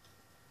think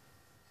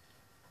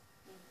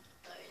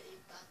really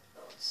bad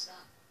thoughts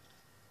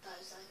that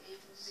is like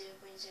even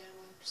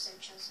 0.01%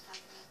 chance of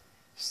having that.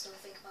 You still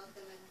think about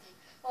them and think,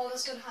 oh,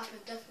 that's gonna happen,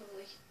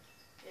 definitely.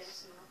 Yeah,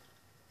 it's not.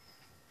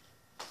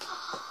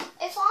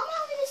 If I'm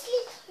having a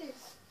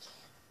sleepover,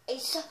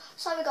 it's so,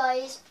 sorry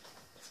guys.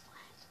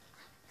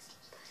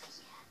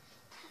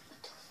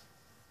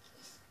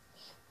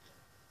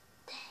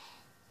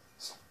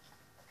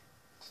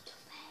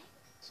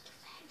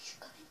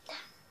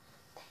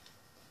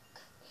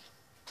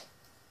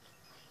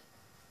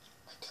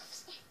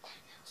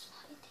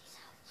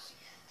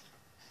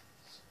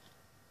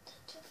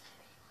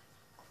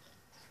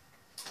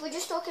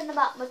 talking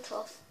about my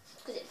tooth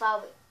because it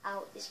fell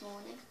out this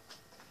morning.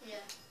 Yeah.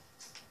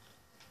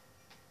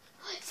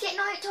 It's getting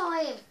night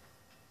time.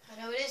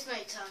 I know it is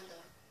night time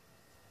though.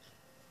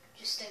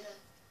 Just stay there.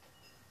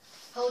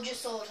 Hold your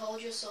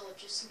sword,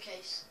 just in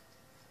case.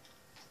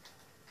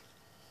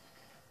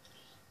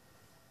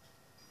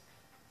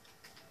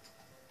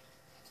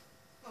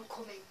 I'm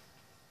coming.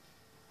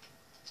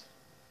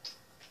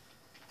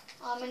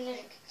 I'm in a,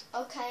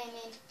 okay,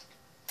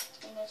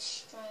 I'm in a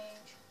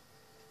strange.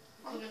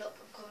 I'm coming up.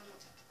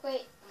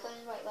 Wait, going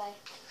the right way.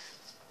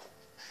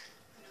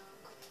 I know,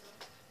 I'm coming up.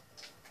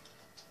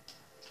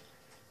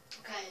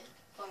 Okay,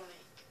 follow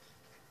me.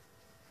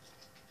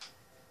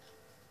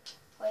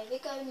 Where are we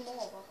going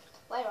more?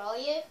 Where are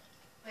you?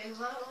 Wait,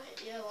 why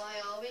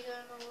are we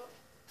going up?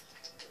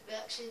 We're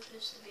actually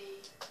supposed to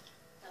be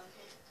down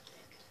here, I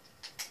think.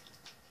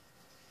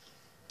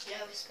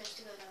 Yeah, we're supposed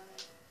to go down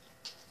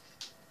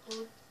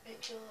there.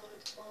 Make sure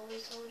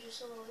always hold your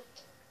sword.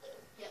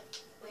 Yeah.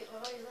 Wait, where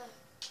are you there?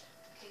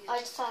 Okay, I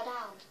just fell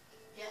down.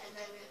 yeah, and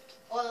then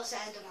oh, that's the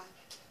Enderman.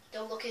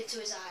 Don't look into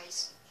his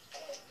eyes.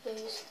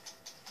 Who's?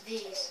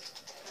 These.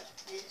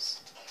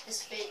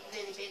 This big,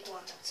 really big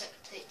one that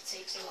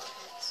takes a lot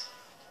of hits.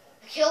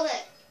 I killed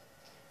it!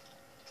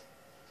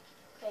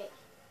 Wait.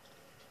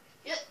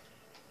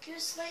 You were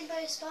slain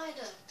by a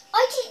spider.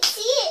 I didn't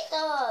see it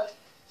though.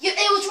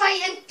 It was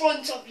right in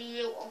front of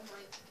you. Oh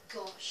my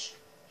gosh.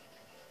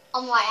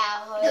 I'm right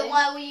out of Then home.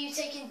 why were you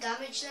taking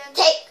damage then?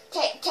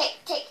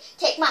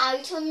 Take my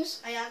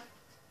items. I am.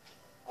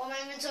 Oh, my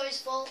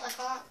inventory's full. I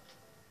can't.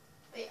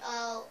 Wait,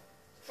 I'll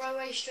throw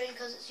away string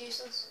because it's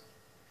useless.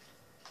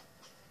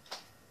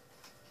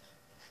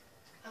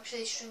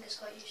 Actually, string is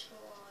quite useful.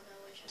 Oh no,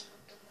 I shouldn't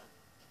have done that.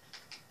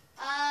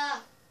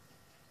 Ah!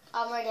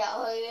 I'm ready at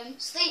home.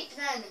 Sleep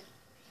then,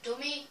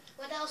 dummy.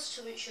 What else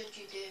should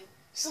you do?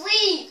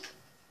 Sleep!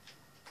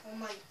 Oh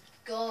my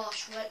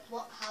gosh,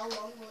 how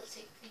long will it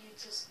take for you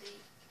to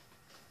sleep?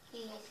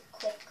 Easy,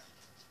 quick.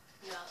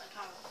 No,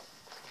 apparently.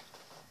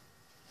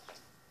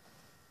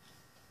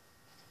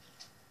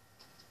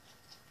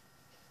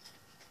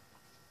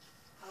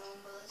 How long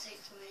will it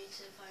take for me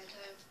to find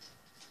home?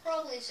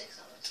 Probably 6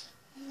 hours.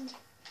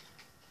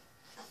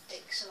 I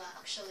think so,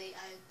 actually.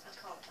 I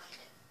can't find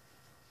it.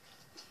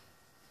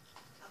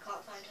 I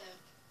can't find home.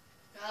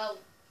 No.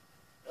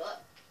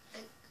 What?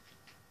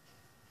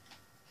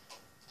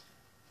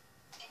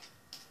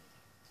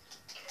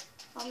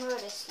 I'm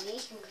already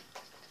sleeping.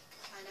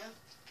 I know.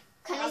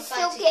 Can I'm I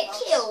still fighting get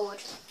mobs.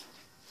 killed?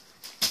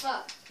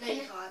 But, no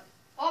you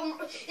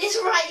can't. It's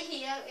right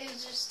here. It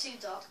was just too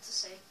dark to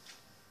see.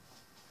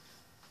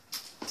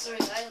 Sorry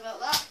guys about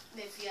that.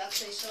 If you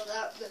actually saw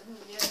that, then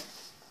yeah.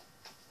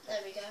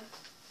 There we go.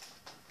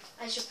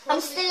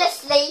 I'm still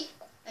asleep.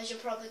 I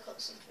should probably cook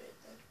some food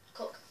then.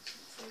 Cook.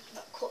 Food,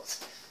 not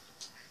cooked.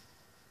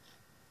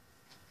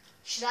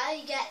 Should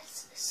I get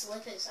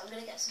slippers? I'm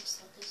gonna get some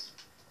slippers.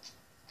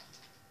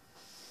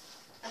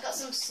 I got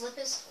some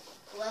slippers.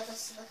 Leather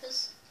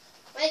slippers.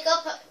 Wake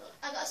up,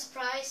 I got a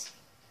surprise.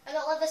 I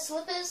got leather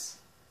slippers.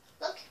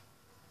 Look.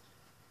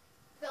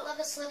 I got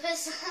leather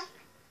slippers.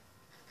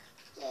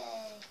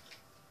 Yay.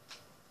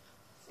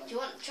 Do you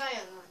want to try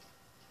on one?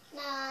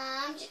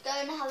 Nah, I'm just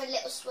going to have a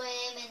little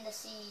swim in the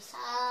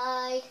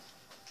seaside.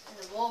 In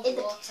the warm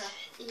water.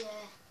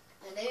 Yeah.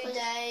 A new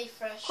day,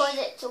 fresh. Because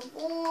it's a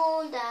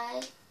warm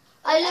day.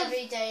 I love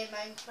every day in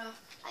Minecraft.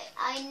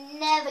 I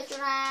never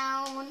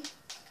drown.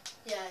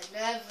 Yeah,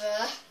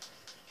 never.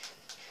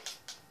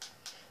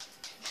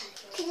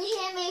 Can you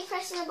hear me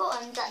pressing the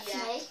button? That's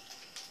yeah. me.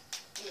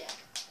 Yeah.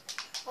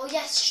 Oh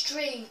yes,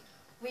 string.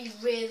 We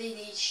really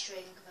need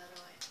string, by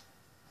the way.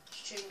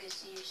 String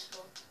is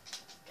useful.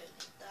 Don't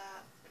need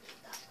that. We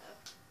need that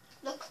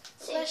though. Look,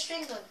 see. Where's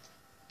string gone?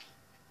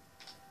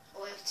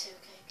 Oh, we have 2.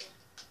 Okay, good.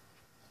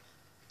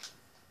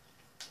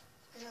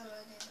 Yeah,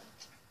 I need that.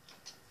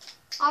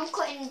 I'm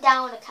cutting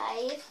down a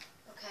cave.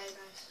 Okay,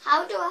 nice.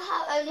 How do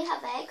I only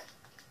have egg?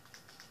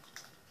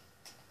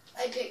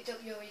 I picked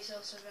up your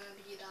resources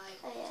whenever you died.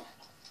 Oh yeah.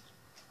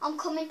 I'm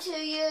coming to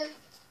you.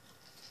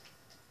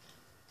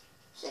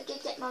 So I can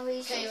get my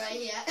resources. Okay, right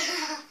here.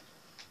 Okay,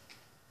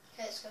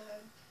 let's go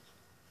home.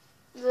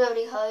 We're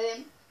already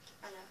home.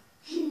 I know.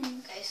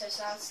 Okay, so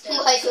stand still.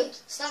 Oh my God.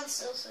 Stand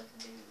still so I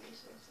can do the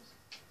resources.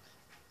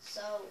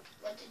 So,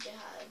 what did you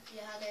have?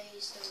 You had a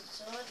stone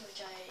sword,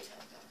 which I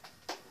have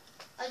now.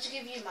 I'll just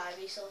give you my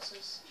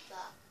resources,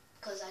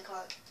 because I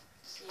can't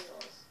see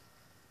yours.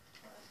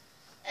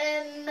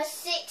 A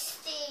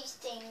 60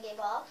 thingy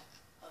bob.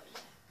 Oh yeah.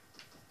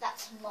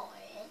 That's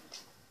mine.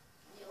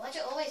 Yeah, why'd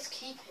you always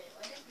keep it?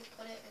 Why didn't you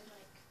put it in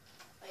like?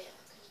 Oh yeah,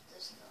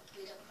 because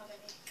we don't have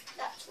any.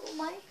 That's all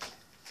mine.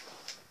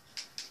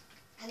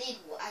 I need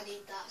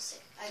that.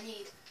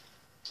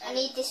 I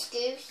need this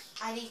goose.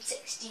 I need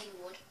 16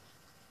 wood.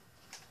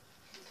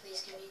 Can you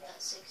please give me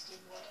that 16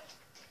 wood?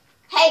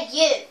 Hey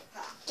you!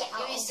 Get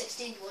Give me out.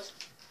 16 wood.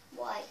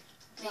 Why?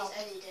 Please, No.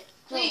 I need it.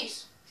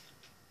 Please.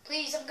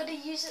 Please, I'm gonna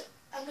use it.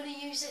 I'm gonna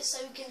use it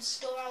so we can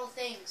store our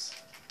things.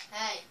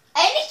 Hey. I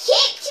only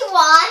kicked you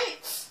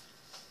once!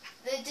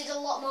 They did a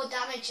lot more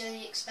damage than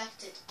you expected.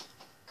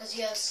 Because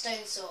you have a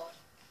stone sword,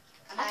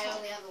 and Okay. I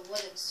only have a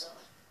wooden sword.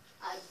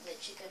 I'm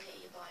literally going to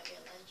hit you by a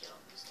real edge on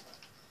this one.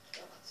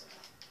 Go back to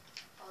that.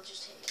 I'll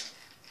just hit you like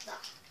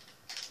that.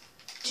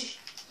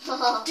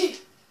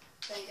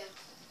 There you go.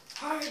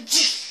 How can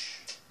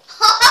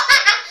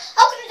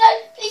I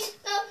go? Please,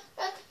 no,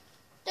 no.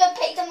 Don't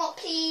pick them up,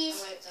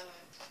 please. I won't.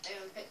 I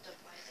haven't picked up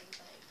my thing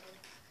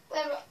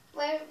later.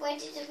 Where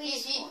did the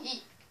respawn?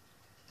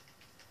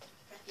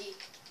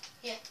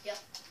 Yeah.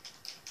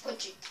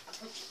 Punch you. I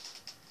punch you.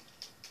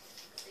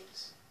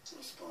 Things.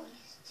 Respawn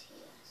is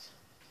here.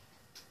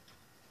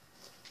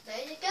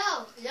 There you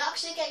go. You're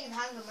actually getting the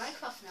hang of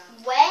Minecraft now.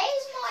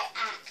 Where's my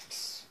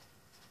axe?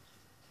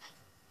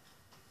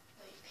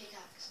 Wait,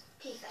 pickaxe.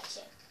 Pickaxe.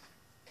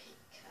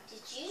 Pickaxe.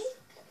 Did you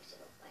pick it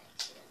up by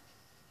accident?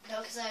 No,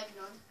 because I have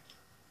none.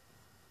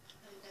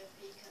 No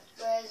pickaxe.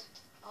 Where's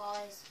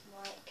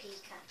my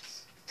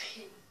pickaxe?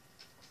 Pickaxe.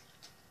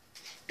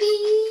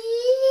 Pee.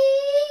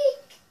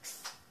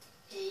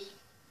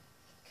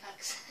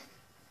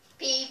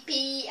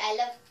 I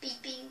love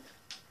peeping.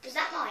 Was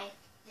that mine?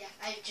 Yeah,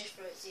 I just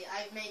wrote it.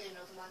 I've made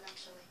another one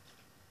actually.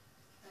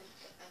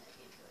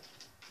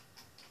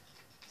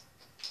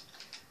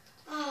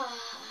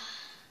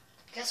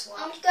 Guess what?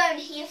 I'm going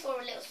here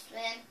for a little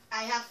spin.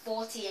 I have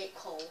 48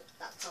 coal.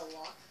 That's a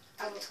lot.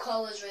 And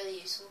coal is really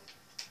useful.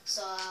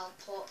 So I'll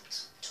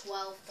put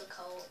 12 of the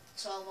coal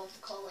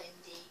in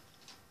the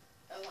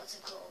what's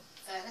it called?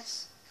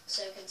 Furnace.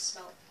 So it can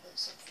smelt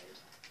some food.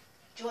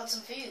 Do you want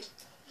some food?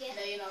 Yeah.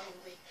 No, you're not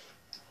hungry.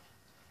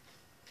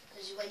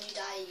 Because when you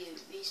die, you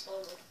respawn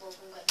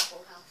with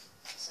full health.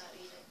 So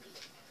you don't need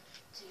to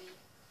eat.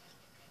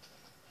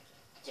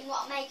 Do you know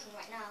what I'm making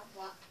right now?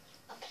 What?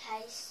 A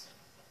place.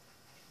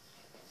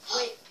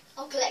 Wait.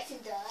 I'm collecting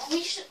dirt.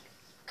 We should,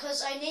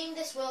 because I named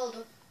this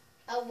world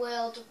a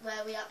world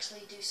where we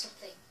actually do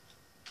something.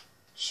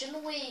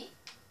 Shouldn't we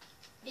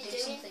do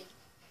something?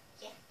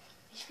 Yeah.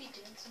 We should be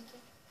doing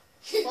something.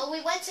 Well,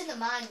 we went in the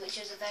mine, which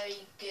was a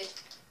very good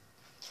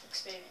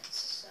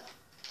experience. So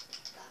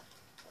that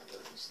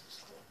was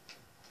cool.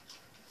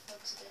 Fun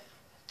to do.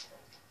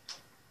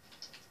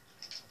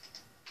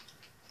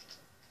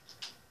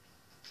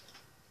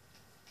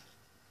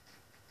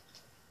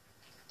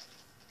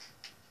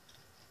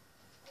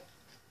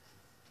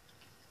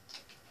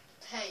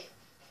 Hey,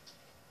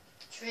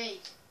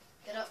 tree,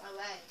 get out my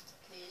way,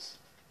 please.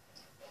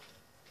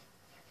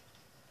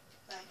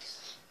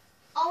 Thanks.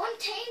 I want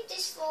to tame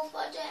this for, but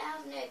I don't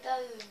have no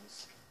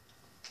bones.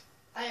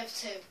 I have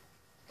 2,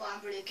 but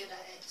I'm really good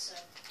at it, so.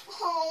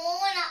 Oh,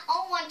 I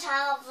want to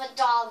have a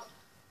dog.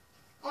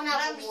 I want to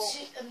have a wolf.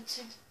 I'm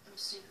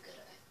super good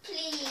at it.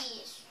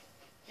 Please.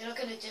 You're not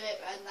gonna do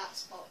it in that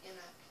spot, you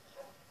know.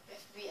 You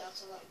have to be out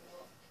of that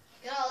water.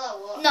 Get out of that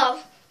water.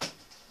 No.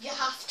 You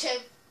have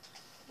to,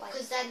 Why?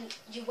 because then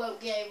you won't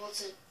be able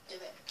to do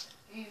it.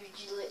 You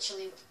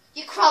literally.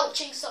 You're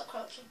crouching. Stop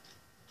crouching.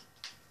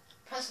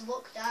 Press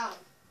look down.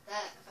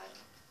 There.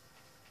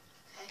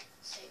 Okay.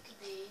 Take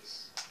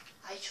these.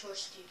 I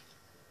trust you.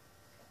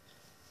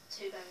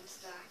 2 bones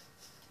there.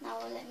 Now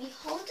let me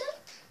hold him.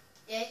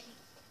 Yeah.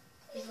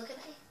 He's looking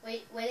at you.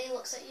 Wait. When he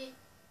looks at you.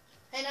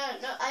 Hey, no.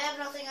 I have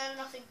nothing.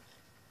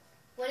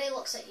 When he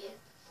looks at you.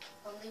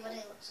 Only when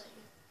he looks at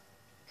you.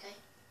 Okay.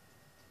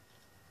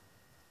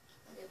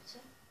 And the other 2.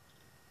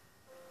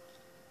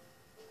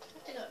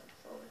 Have to go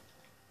forward.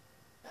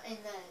 Not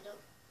in there.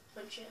 Don't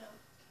punch it out.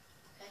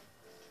 Okay.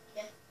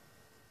 Yeah.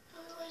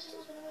 Oh, where's he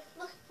looking at?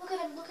 Look at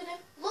him. Look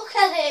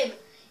at him.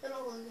 You're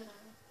not looking at him.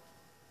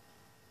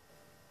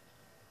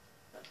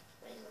 Look,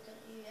 where he's looking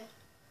at you. Yeah.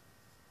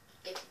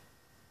 Give it.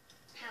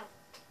 How?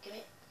 Give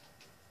it.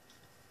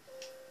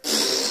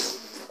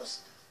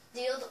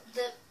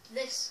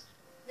 This.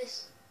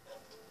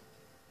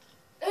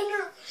 Oh no! You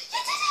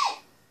did it!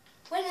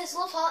 When there's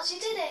love hearts, you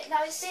did it.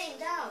 Now he's sitting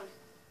down.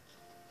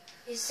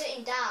 He's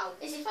sitting down.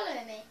 Is he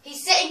following me?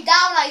 He's sitting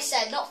down, I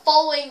said, not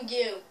following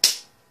you.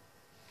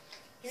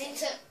 You need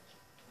to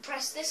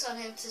press this on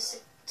him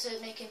to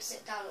make him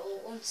sit down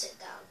or unsit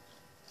down.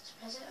 Just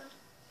press it on.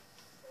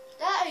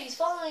 There, he's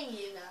following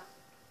you now.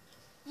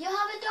 You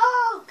have a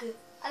dog!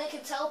 And it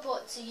can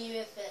teleport to you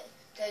if it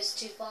goes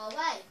too far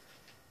away.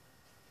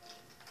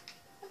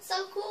 That's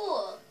so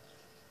cool.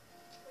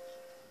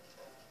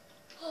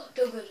 Oh,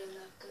 don't go down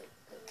there. Good.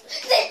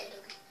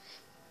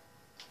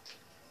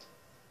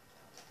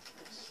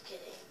 Just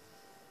kidding.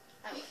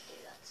 I won't do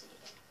that to you.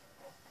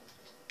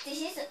 This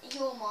is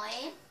your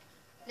mine.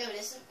 No, it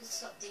isn't.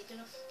 It's not deep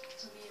enough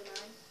to be a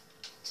mine.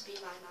 To be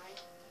my mine.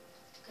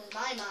 Because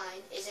my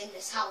mine is in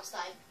this house that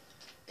I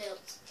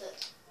built.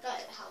 Not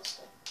a house,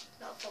 but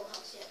not a full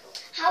house yet.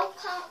 But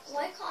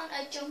Why can't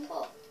I jump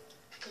up?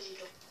 because you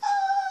don't.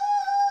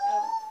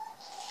 Oh.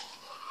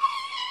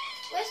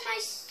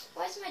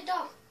 Where's my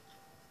dog?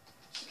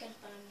 She can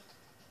follow me.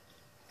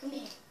 Come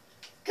here.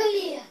 Come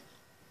here.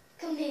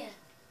 Come here.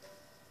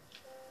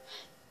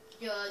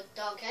 You're a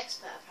dog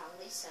expert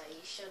apparently, so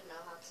you should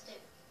know how to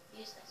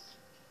use this.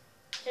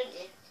 Shouldn't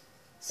you?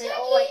 So it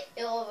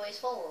always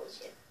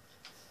follows you.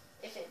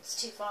 if it's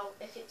too far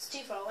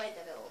away,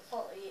 then it'll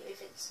follow you.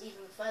 If it's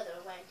even further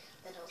away,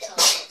 then it'll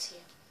teleport to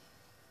you.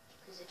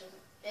 Because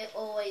it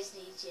always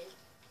needs you.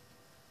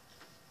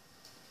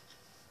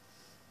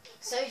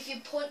 So if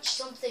you punch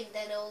something,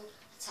 then it'll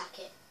attack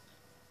it,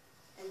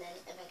 and then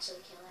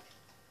eventually kill it.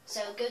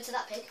 So go to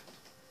that pig.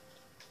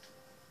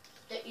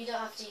 You don't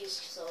have to use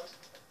your sword.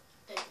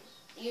 Don't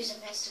use a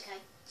fist, okay?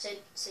 So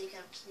you can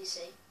actually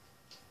see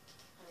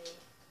how he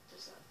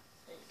does that.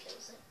 Then he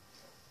kills it.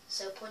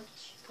 So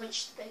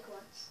punch the big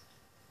ones.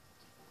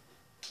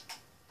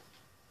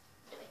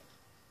 Do it.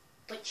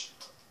 Punch.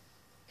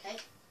 Okay.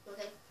 Look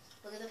at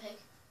the pig.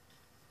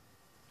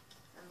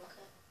 And look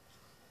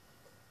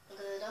at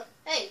the dog.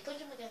 Hey, punch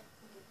him again.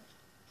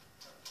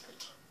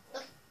 Punch.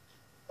 Look.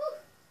 Woo.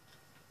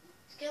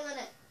 He's killing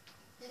it.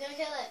 He's gonna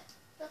kill it.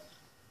 Look.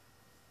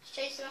 He's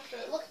chasing after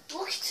it. Look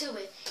to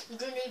it. You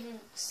didn't even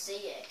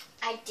see it.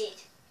 I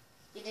did.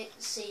 You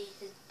didn't see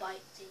his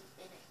bite thing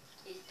in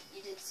it.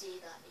 You did see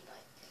that he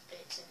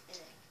bit in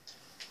it.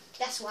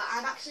 Guess what?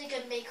 I'm actually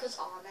gonna make us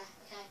armor,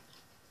 okay?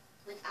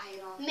 With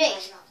iron armor. Me?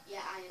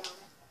 Iron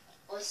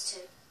armor. Us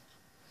two.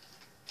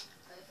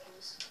 Both of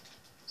us.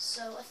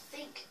 So I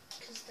think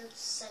because there's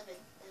 7,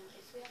 then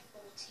if we have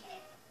 14,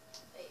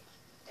 8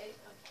 and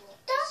 4.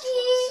 Doggy!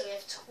 So we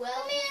have 12.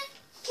 Come here.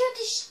 Kill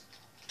this.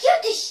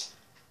 Kill this.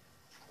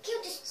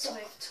 Kill this So dog.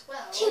 we have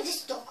 12. Kill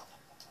this dog.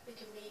 We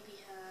can maybe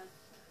have.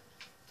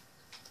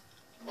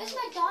 Where's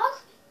my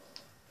dog?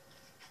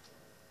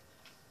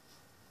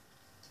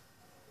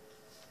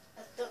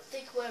 I don't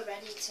think we're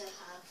ready to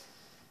have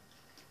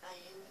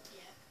iron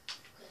yet.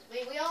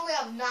 Because we only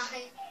have 9. Oh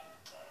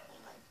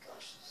my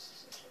gosh.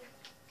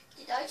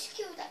 Did I just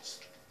kill that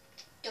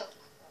dog?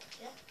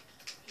 Yeah,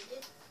 you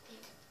did.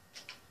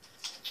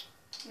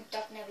 My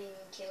dog never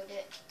even killed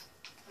it.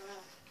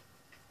 Ah.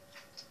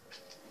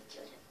 I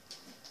killed it.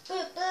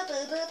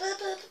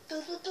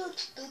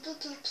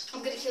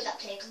 I'm gonna kill that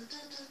pig.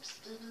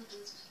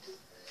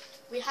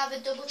 We have a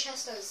double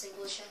chest and a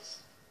single chest.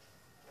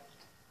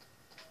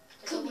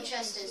 The double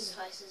chest is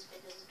twice as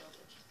big as a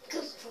double chest.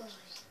 Good boy.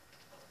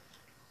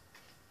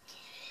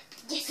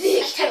 Yes,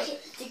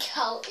 You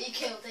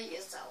killed it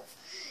yourself.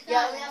 You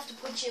only have to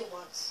punch it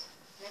once.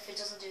 And if it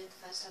doesn't do it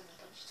the first time, then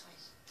punch it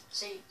twice.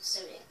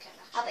 So it can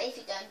actually. How about if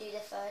you don't do the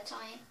 3rd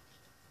time?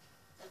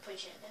 Then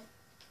punch it again.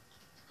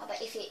 How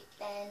about if it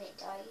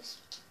dies?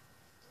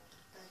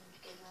 Then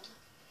game over.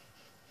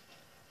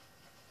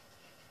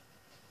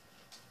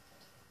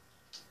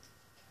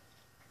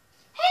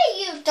 Hey,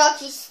 you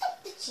doggy,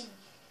 stop touching me.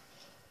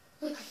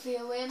 I can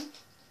feel him.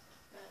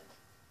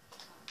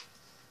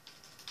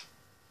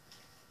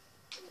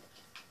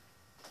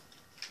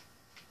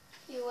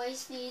 You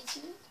always need to.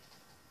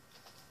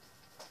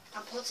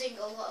 I'm putting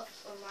a lot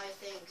of my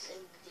things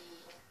in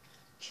the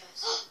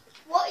chest.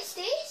 What is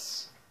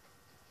this?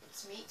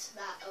 It's meat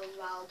that a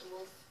wild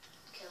wolf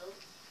killed.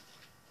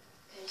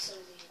 Okay, so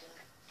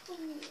we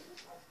need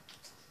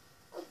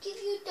I'll give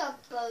you dog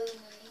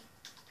bony.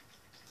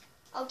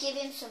 I'll give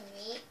him some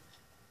meat.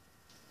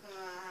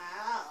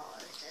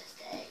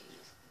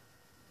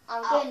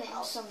 I'm giving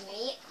him some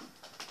meat.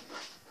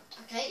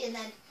 Okay, and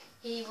then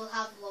he will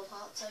have love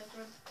hearts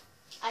over him.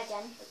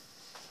 Again.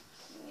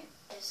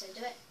 Yeah, so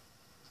do it.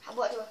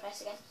 What do I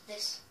press again?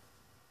 This.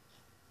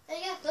 There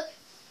you go, look.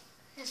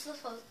 It's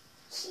love heart.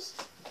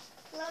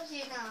 He loves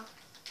you now.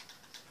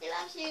 He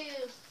loves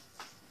you.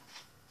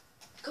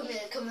 Come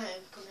here, come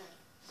home, come home.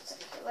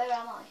 Sleep. Where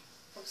am I?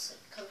 Come sleep,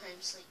 come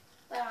home, sleep.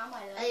 Where am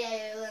I then?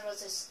 Hey,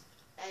 what's this?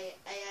 Hey,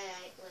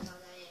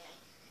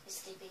 he's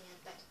sleeping in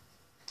bed.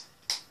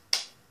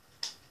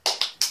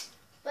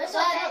 Where's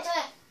Where, my not bed?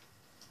 there.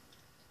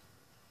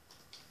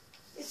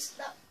 It's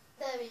not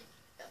there.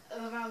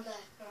 Around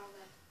there.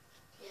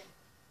 Yeah.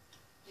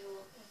 You're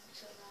walking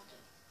to around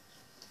it.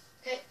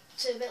 Okay,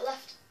 to a bit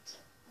left.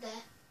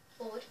 There.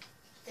 Forward. I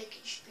think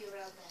it should be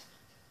around there.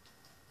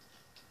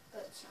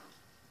 But it's not.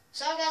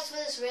 So guys, for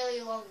this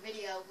really long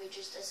video, we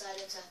just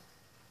decided to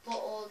put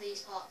all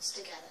these parts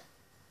together.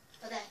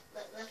 But there,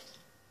 left.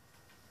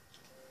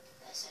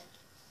 That's it.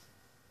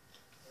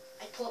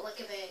 I put like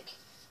a big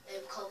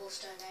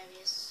cobblestone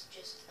areas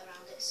just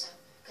around it, so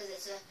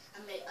because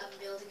I'm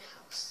building a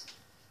house.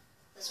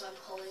 That's why I'm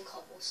holding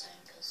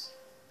cobblestone, because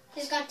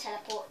He's going to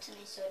teleport to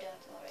me, so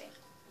don't worry.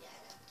 yeah, I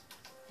know.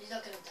 He's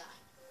not gonna die.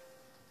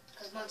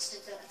 Because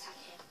monsters don't attack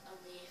him.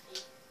 Only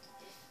if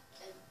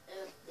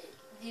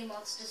the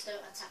monsters don't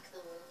attack the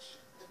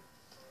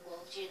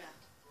world, you know.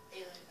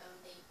 They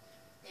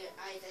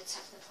either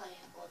attack the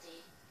player or they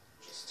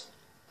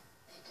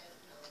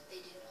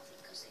do nothing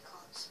because they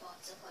can't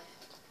spot the player.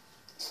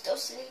 Still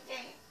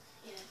sleeping.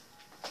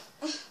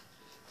 Yeah.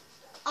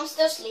 I'm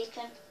still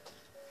sleeping.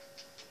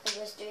 Let's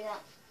just do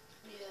that.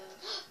 Yeah.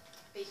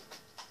 Beep.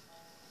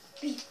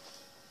 Beep.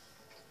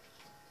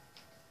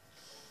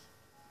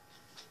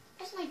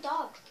 Where's my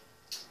dog?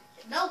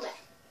 Nowhere.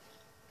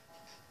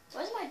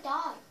 Where's my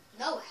dog?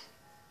 Nowhere.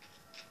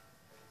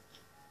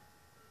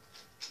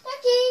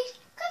 Doggy,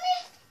 come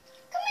here.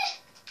 Come here.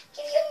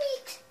 Give you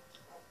meat.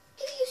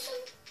 Give you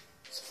something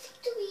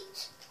to eat.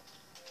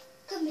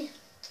 Come here.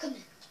 Come here.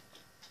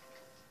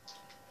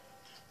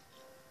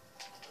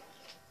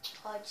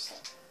 loves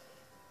it.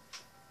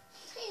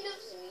 He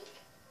loves me.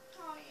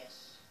 Oh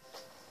yes.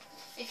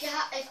 If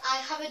I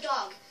have a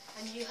dog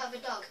and you have a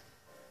dog,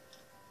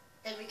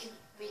 then we can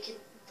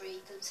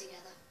breed them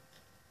together.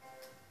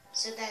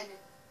 So then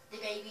the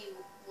baby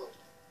will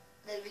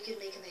then we can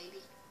make a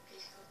baby,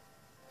 basically.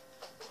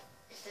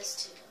 If there's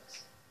two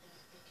dogs, then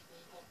we can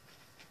make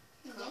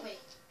a baby. Can't we?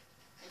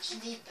 I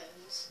just need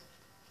bones.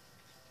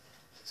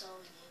 That's all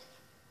we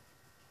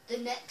need.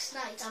 The next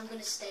night I'm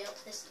gonna stay up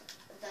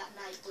that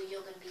night, but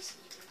you're gonna be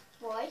sleeping.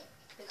 Why?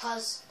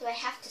 Because do I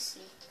have to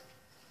sleep?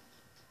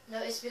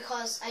 No, it's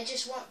because I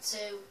just want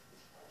to.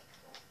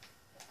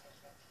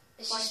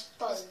 Find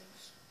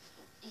bones.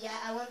 Yeah,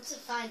 I want to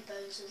find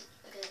bones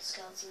against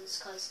skeletons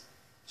because,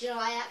 do you know,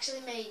 I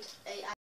actually made a